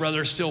happen. My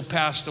brother still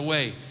passed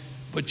away.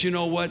 But you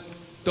know what?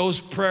 Those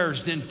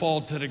prayers didn't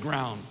fall to the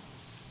ground.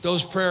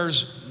 Those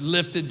prayers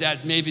lifted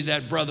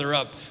that brother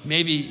up.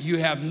 Maybe you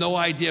have no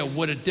idea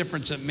what a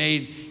difference it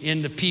made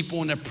in the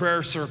people in the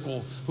prayer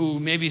circle, who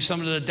maybe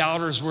some of the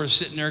doubters were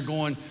sitting there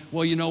going,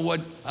 well, you know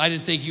what? I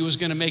didn't think he was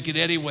going to make it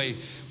anyway.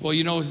 Well,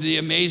 the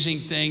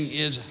amazing thing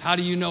is, how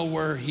do you know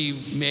where he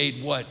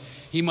made what?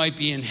 He might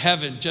be in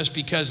heaven just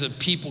because the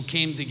people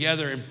came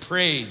together and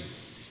prayed.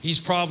 He's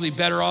probably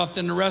better off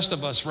than the rest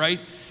of us, right?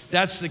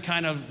 That's the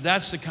kind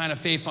of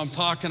faith I'm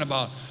talking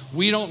about.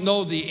 We don't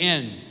know the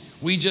end.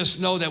 We just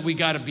know that we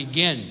got to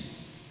begin.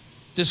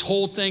 This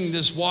whole thing,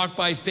 this walk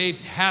by faith,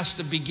 has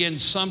to begin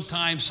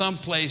sometime,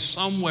 someplace,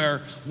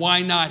 somewhere.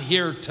 Why not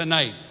here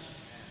tonight?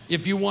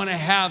 If you want to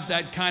have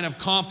that kind of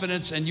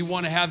confidence and you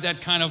want to have that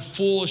kind of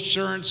full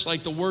assurance,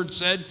 like the word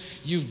said,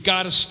 you've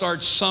got to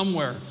start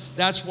somewhere.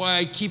 That's why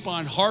I keep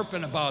on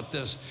harping about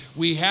this.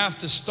 We have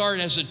to start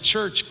as a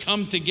church,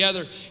 come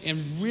together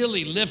and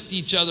really lift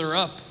each other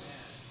up.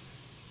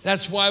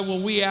 That's why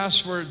when we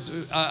ask for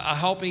a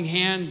helping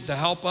hand to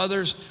help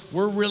others,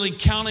 we're really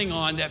counting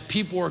on that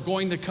people are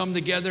going to come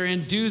together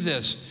and do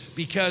this,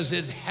 because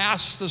it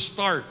has to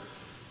start.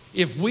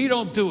 If we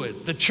don't do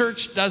it, the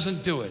church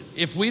doesn't do it.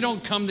 If we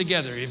don't come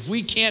together, if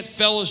we can't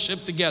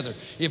fellowship together,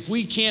 if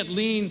we can't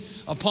lean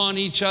upon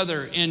each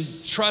other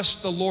and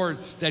trust the Lord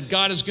that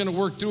God is going to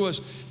work through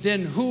us,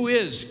 then who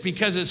is?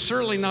 Because it's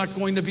certainly not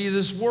going to be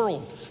this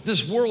world.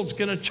 This world's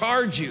going to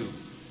charge you.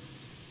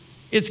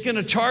 It's going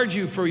to charge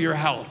you for your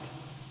health.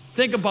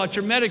 Think about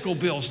your medical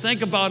bills.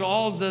 Think about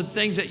all the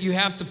things that you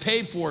have to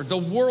pay for. The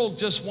world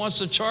just wants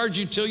to charge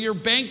you till you're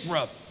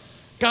bankrupt.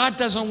 God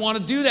doesn't want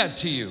to do that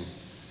to you.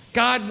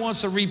 God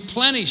wants to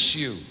replenish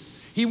you.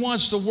 He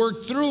wants to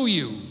work through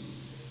you.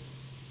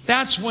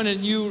 That's when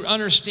you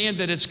understand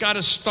that it's got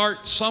to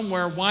start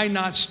somewhere. Why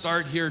not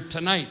start here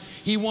tonight?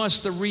 He wants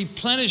to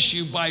replenish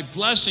you by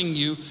blessing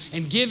you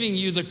and giving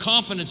you the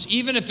confidence.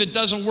 Even if it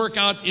doesn't work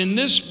out in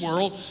this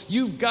world,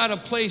 you've got a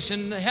place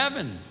in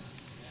heaven.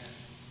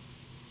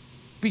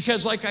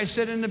 Because like I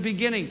said in the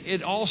beginning,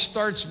 it all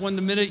starts when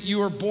the minute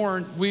you are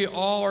born. We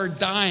all are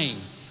dying.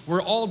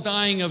 We're all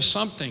dying of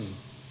something.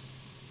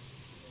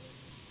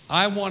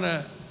 I want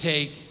to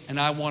take and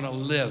I want to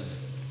live.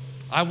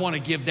 I want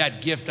to give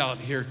that gift out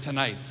here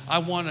tonight. I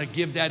want to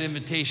give that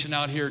invitation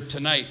out here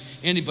tonight.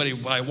 Anybody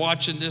by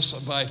watching this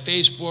by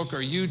Facebook or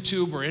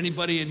YouTube or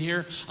anybody in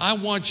here, I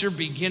want your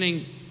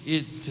beginning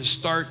it to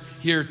start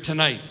here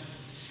tonight.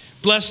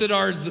 Blessed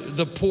are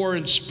the poor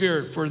in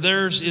spirit, for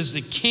theirs is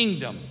the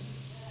kingdom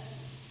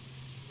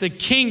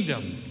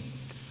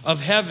of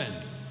heaven.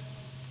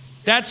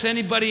 That's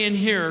anybody in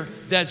here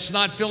that's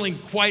not feeling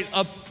quite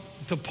up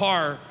to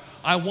par.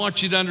 I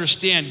want you to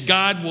understand,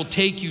 God will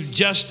take you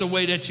just the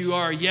way that you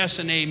are. Yes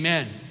and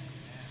amen.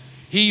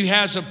 He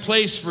has a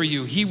place for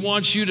you. He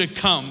wants you to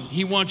come.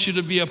 He wants you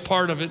to be a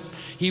part of it.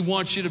 He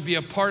wants you to be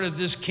a part of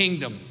this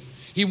kingdom.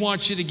 He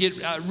wants you to get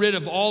rid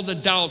of all the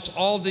doubts,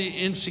 all the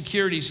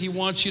insecurities. He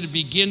wants you to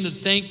begin to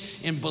think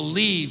and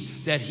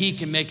believe that He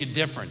can make a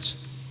difference.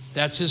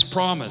 That's His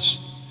promise.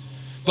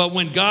 But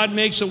when God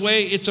makes a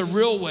way, it's a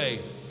real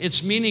way.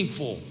 It's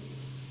meaningful.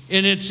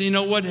 And it's, you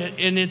know what,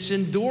 and it's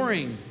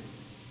enduring.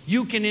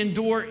 You can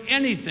endure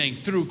anything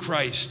through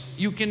Christ.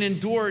 You can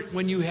endure it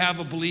when you have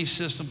a belief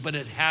system, but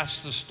it has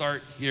to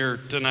start here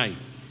tonight.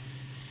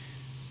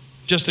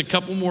 Just a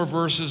couple more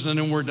verses and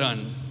then we're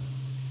done.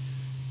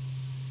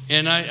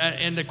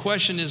 And the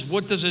question is,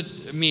 what does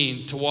it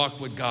mean to walk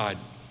with God?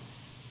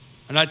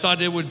 And I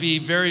thought it would be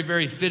very,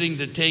 very fitting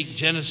to take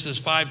Genesis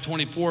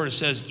 5:24. It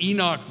says,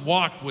 Enoch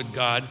walked with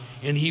God,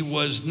 and he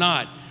was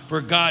not, for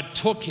God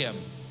took him.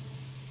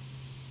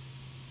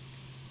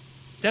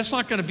 That's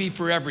not going to be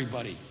for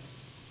everybody.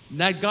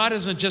 That God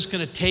isn't just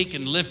going to take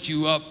and lift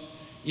you up.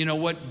 You know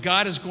what?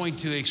 God is going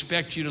to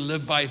expect you to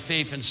live by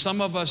faith. And some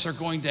of us are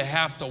going to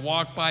have to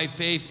walk by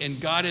faith.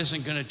 And God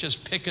isn't going to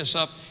just pick us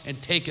up and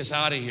take us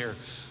out of here.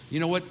 You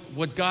know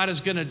what God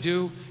is going to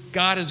do?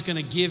 God is going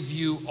to give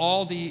you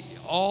all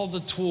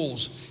the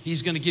tools.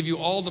 He's going to give you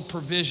all the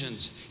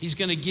provisions. He's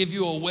going to give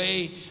you a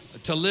way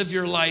to live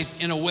your life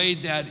in a way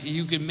that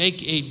you can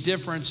make a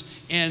difference.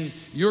 And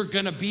you're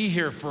going to be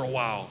here for a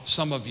while,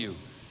 some of you.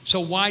 So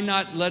why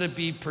not let it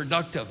be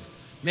productive?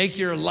 Make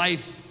your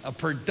life a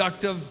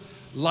productive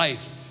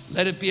life.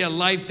 Let it be a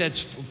life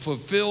that's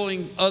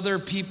fulfilling other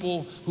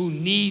people who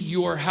need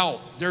your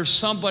help. There's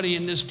somebody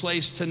in this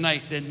place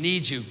tonight that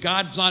needs you.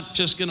 God's not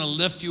just going to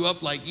lift you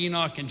up like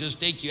Enoch and just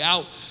take you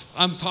out.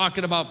 I'm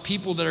talking about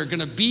people that are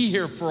going to be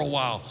here for a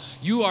while.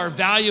 You are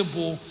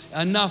valuable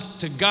enough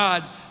to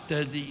God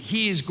that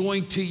He is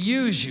going to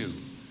use you.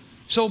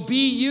 So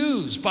be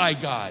used by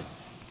God.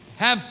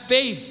 Have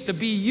faith to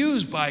be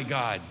used by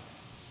God.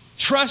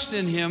 Trust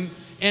in Him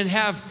and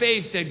have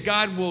faith that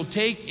God will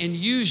take and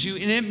use you,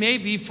 and it may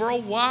be for a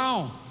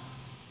while.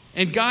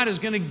 And God is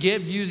going to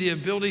give you the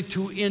ability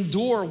to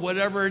endure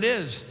whatever it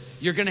is.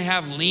 You're going to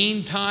have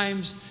lean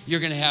times. You're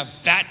going to have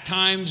fat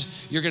times.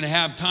 You're going to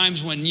have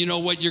times when you know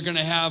what, you're going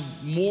to have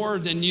more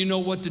than you know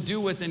what to do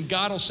with. And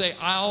God will say,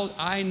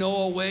 I know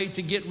a way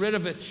to get rid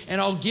of it, and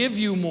I'll give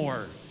you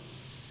more.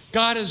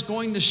 God is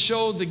going to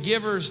show the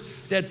givers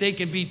that they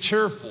can be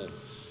cheerful.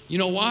 You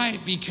know why?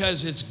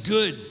 Because it's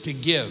good to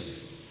give.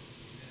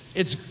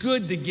 It's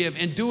good to give,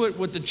 and do it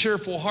with a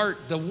cheerful heart.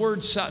 The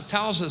Word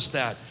tells us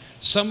that.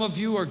 Some of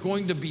you are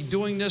going to be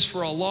doing this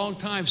for a long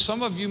time.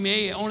 Some of you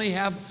may only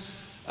have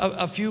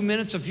a few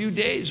minutes, a few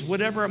days,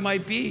 whatever it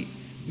might be.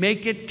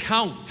 Make it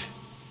count.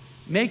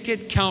 Make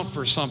it count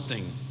for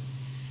something.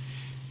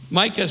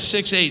 Micah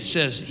 6:8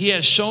 says, He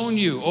has shown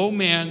you, O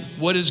man,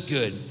 what is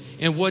good,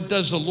 and what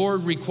does the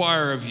Lord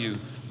require of you,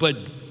 but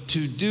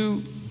to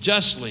do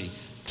justly,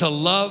 to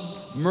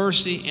love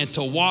mercy, and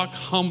to walk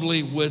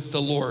humbly with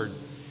the Lord.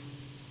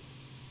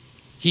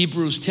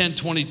 Hebrews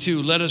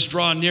 10:22, let us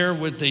draw near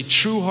with a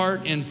true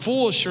heart and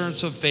full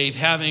assurance of faith,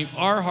 having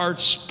our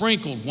hearts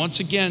sprinkled, once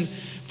again,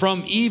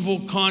 from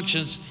evil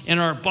conscience and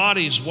our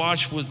bodies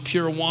washed with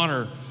pure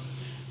water.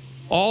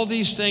 All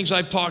these things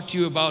I've talked to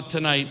you about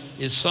tonight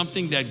is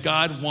something that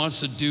God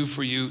wants to do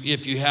for you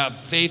if you have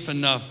faith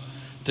enough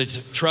to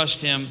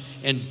trust Him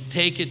and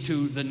take it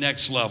to the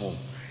next level.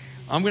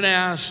 I'm going to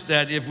ask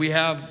that if we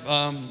have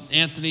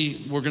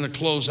Anthony, we're going to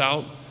close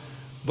out.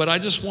 But I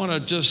just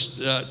want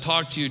to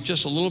talk to you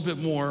just a little bit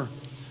more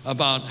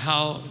about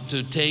how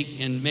to take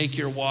and make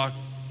your walk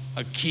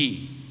a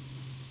key.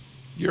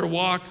 Your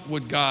walk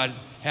with God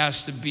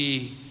has to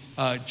be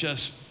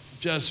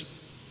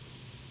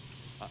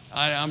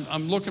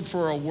I'm looking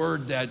for a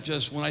word that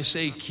just, when I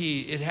say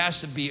key, it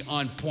has to be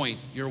on point,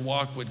 your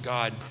walk with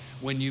God,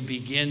 when you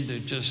begin to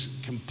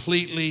just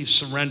completely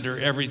surrender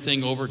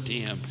everything over to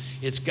Him.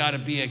 It's got to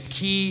be a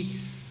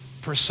key,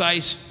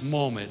 precise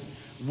moment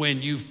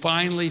when you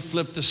finally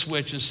flip the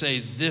switch and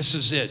say, this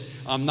is it.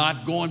 I'm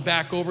not going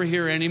back over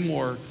here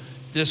anymore.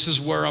 This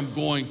is where I'm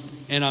going,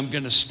 and I'm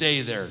going to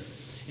stay there.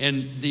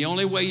 And the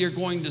only way you're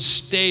going to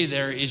stay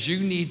there is you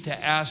need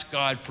to ask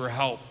God for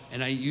help,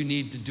 and you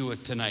need to do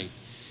it tonight.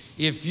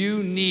 If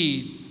you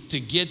need to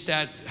get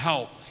that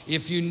help,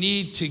 if you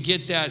need to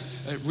get that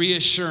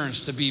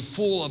reassurance, to be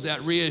full of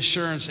that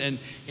reassurance, and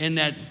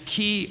that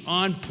key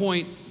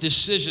on-point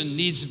decision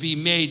needs to be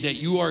made that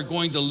you are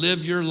going to live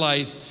your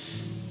life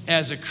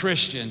as a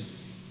Christian,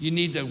 you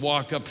need to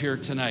walk up here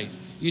tonight.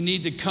 You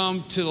need to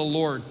come to the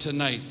Lord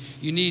tonight.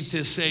 You need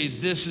to say,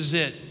 this is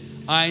it.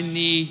 I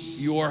need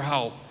your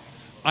help.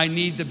 I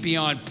need to be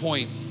on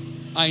point.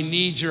 I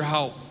need your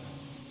help.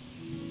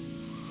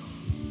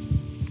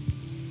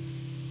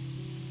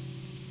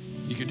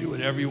 You can do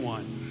whatever you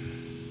want.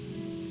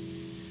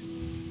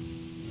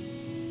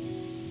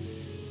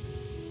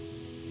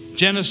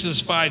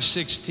 Genesis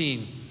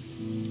 5:16.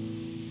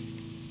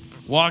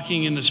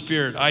 Walking in the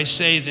Spirit. I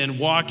say then,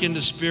 walk in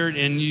the Spirit,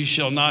 and you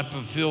shall not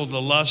fulfill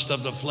the lust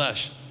of the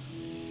flesh.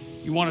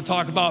 You want to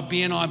talk about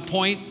being on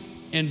point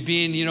and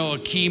being, a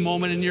key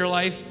moment in your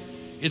life?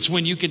 It's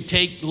when you can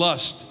take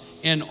lust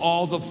and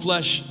all the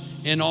flesh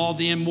and all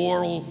the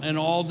immoral and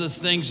all the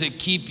things that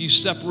keep you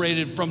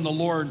separated from the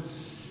Lord.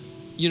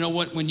 You know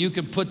what? When you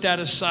can put that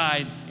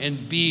aside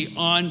and be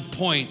on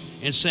point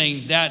and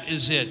saying, that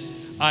is it.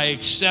 I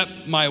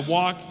accept my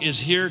walk is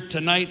here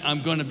tonight.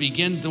 I'm going to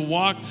begin to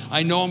walk.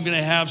 I know I'm going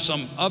to have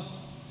some up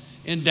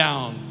and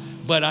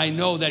down, but I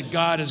know that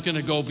God is going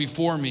to go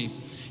before me.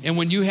 And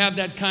when you have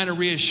that kind of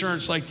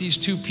reassurance, like these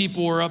two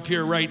people are up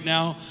here right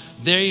now,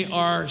 they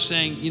are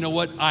saying, you know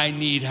what? I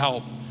need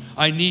help.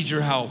 I need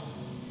your help.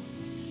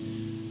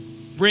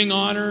 Bring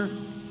honor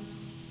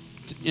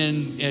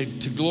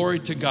and to glory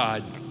to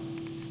God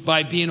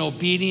by being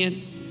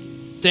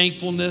obedient,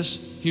 thankfulness,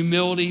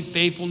 humility,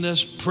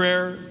 faithfulness,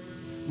 prayer,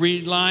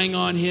 relying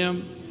on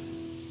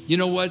Him. You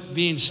know what?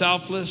 Being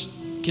selfless,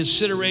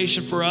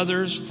 consideration for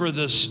others for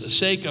the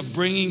sake of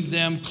bringing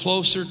them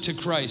closer to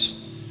Christ.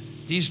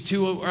 These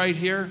two right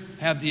here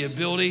have the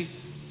ability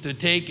to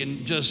take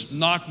and just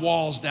knock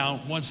walls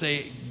down once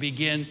they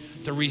begin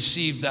to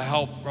receive the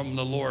help from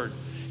the Lord.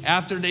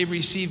 After they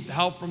receive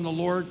help from the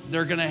Lord,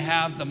 they're going to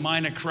have the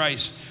mind of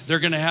Christ. They're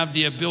going to have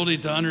the ability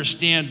to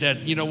understand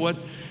that, you know what,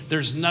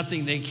 there's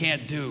nothing they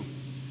can't do.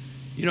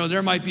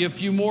 There might be a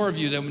few more of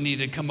you that need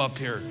to come up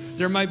here.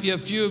 There might be a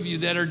few of you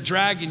that are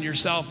dragging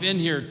yourself in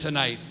here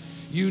tonight.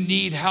 You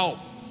need help.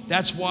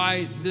 That's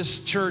why this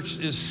church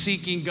is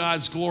seeking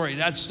God's glory.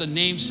 That's the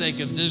namesake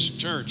of this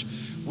church.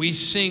 We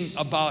sing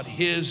about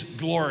His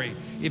glory.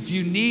 If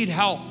you need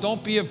help,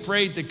 don't be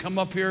afraid to come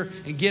up here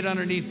and get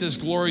underneath this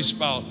glory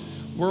spout.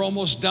 We're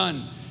almost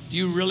done. Do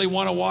you really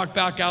want to walk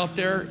back out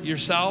there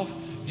yourself?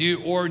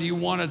 Or do you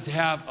want to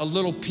have a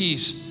little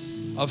piece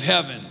of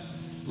heaven?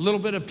 A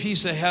little bit of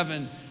piece of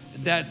heaven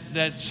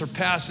that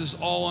surpasses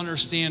all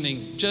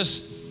understanding.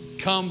 Just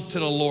come to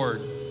the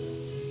Lord.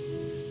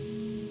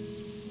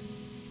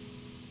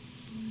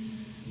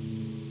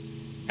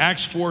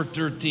 Acts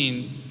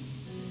 4:13,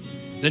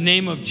 the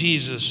name of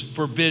Jesus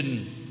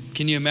forbidden.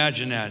 Can you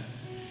imagine that?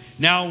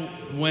 Now,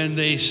 when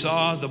they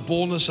saw the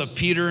boldness of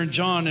Peter and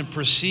John and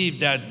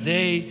perceived that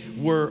they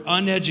were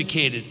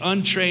uneducated,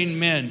 untrained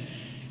men,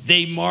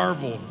 they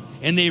marveled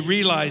and they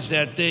realized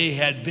that they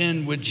had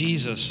been with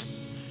Jesus.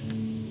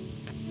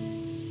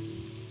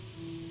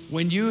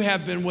 When you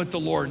have been with the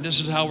Lord, and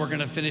this is how we're going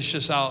to finish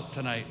this out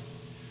tonight.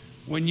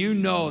 When you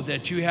know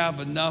that you have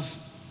enough,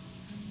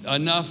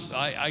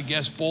 I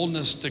guess,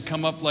 boldness to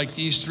come up like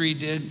these three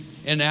did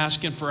and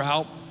asking for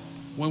help,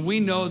 when we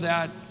know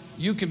that,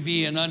 you can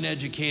be an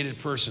uneducated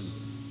person.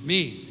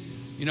 Me,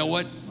 you know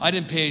what? I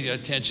didn't pay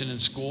attention in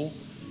school.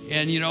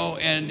 And,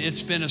 and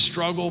it's been a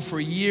struggle for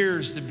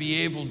years to be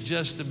able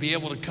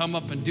to come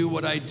up and do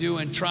what I do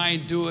and try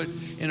and do it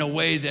in a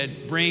way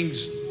that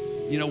brings,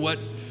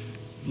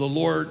 the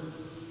Lord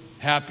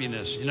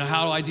happiness.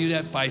 How do I do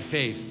that? By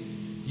faith.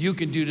 You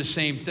can do the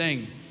same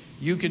thing.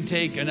 You can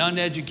take an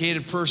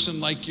uneducated person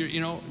like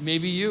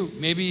maybe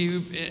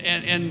you,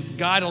 and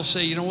God will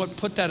say, you know what,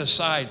 put that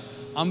aside.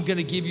 I'm going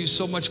to give you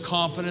so much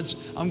confidence.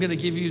 I'm going to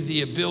give you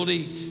the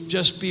ability.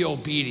 Just be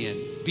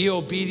obedient. Be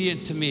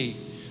obedient to me.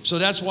 So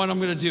that's what I'm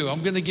going to do.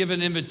 I'm going to give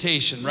an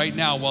invitation right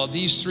now while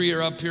these three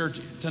are up here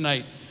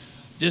tonight.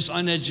 This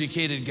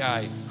uneducated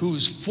guy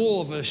who's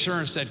full of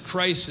assurance that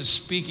Christ is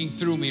speaking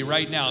through me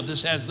right now.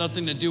 This has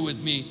nothing to do with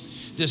me.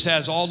 This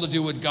has all to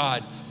do with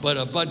God, but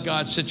a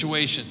God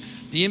situation.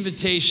 The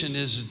invitation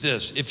is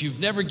this. If you've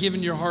never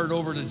given your heart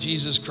over to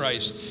Jesus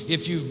Christ,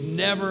 if you've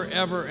never,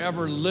 ever,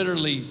 ever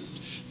literally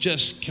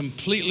just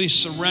completely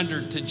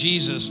surrendered to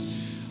Jesus,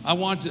 I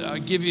want to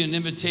give you an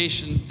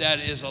invitation that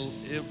it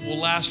will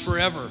last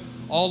forever,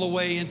 all the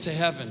way into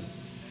heaven.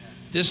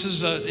 This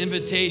is an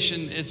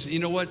invitation. It's, you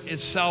know what?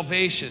 It's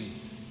salvation.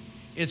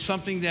 It's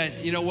something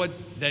that, you know what,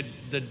 that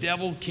the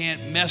devil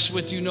can't mess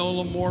with you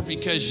no more,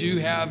 because you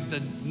have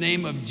the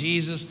name of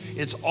Jesus.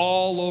 It's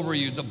all over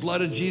you. The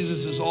blood of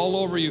Jesus is all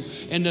over you.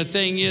 And the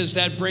thing is,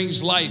 that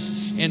brings life.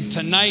 And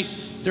tonight,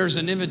 there's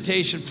an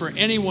invitation for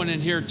anyone in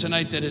here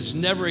tonight that has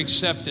never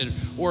accepted.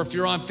 Or if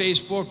you're on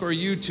Facebook or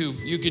YouTube,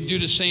 you can do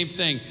the same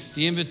thing.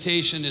 The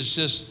invitation is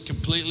just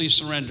completely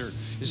surrender.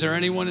 Is there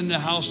anyone in the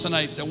house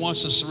tonight that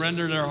wants to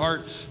surrender their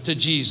heart to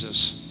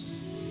Jesus?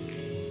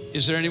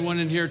 Is there anyone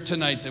in here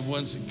tonight that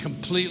wants to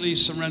completely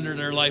surrender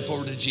their life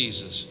over to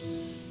Jesus?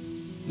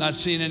 Not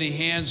seeing any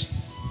hands.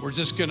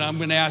 I'm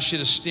going to ask you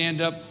to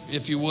stand up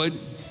if you would.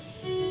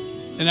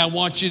 And I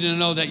want you to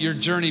know that your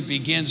journey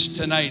begins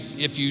tonight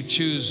if you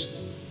choose.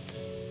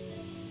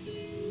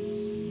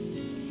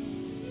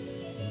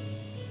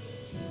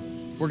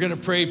 We're going to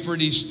pray for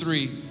these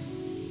three.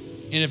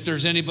 And if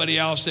there's anybody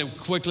else that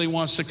quickly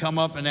wants to come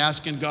up and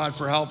asking God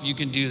for help, you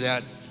can do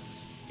that.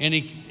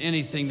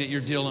 Anything that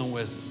you're dealing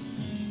with.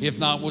 If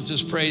not, we'll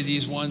just pray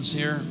these ones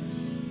here.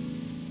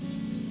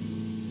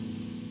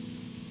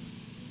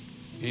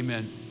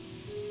 Amen.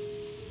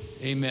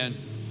 Amen.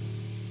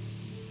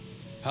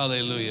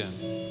 Hallelujah.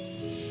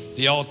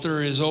 The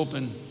altar is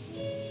open.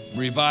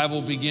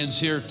 Revival begins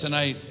here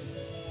tonight.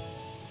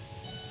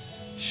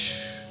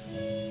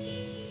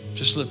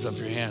 Just lift up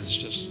your hands.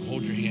 Just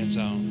hold your hands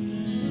out.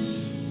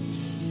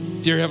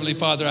 Dear Heavenly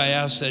Father, I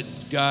ask that,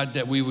 God,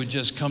 that we would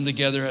just come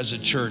together as a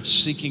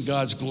church, seeking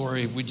God's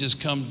glory. We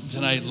just come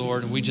tonight,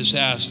 Lord, and we just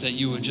ask that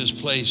you would just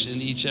place in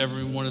each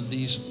every one of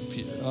these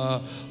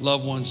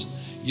loved ones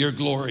your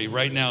glory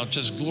right now.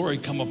 Just glory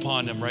come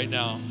upon them right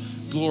now.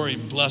 Glory,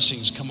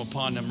 blessings come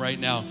upon them right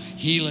now.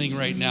 Healing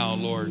right now,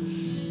 Lord.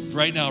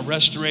 Right now,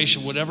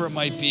 restoration, whatever it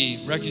might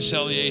be,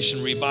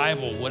 reconciliation,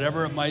 revival,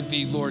 whatever it might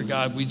be, Lord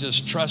God, we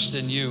just trust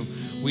in you.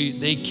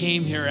 They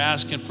came here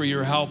asking for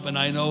your help, and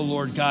I know,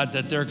 Lord God,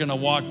 that they're going to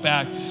walk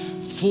back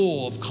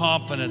full of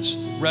confidence,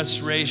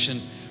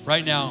 restoration.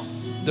 Right now,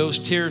 those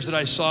tears that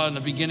I saw in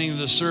the beginning of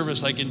the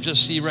service, I can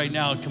just see right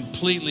now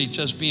completely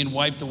just being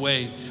wiped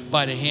away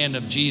by the hand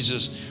of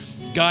Jesus.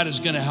 God is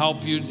going to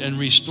help you and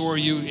restore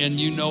you, and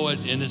you know it,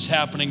 and it's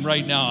happening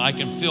right now. I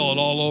can feel it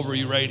all over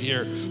you right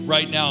here,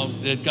 right now,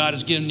 that God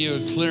has given you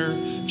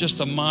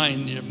a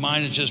mind. Your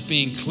mind is just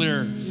being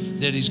clear,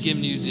 that he's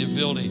given you the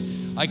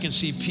ability. I can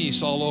see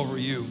peace all over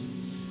you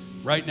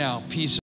right now, peace.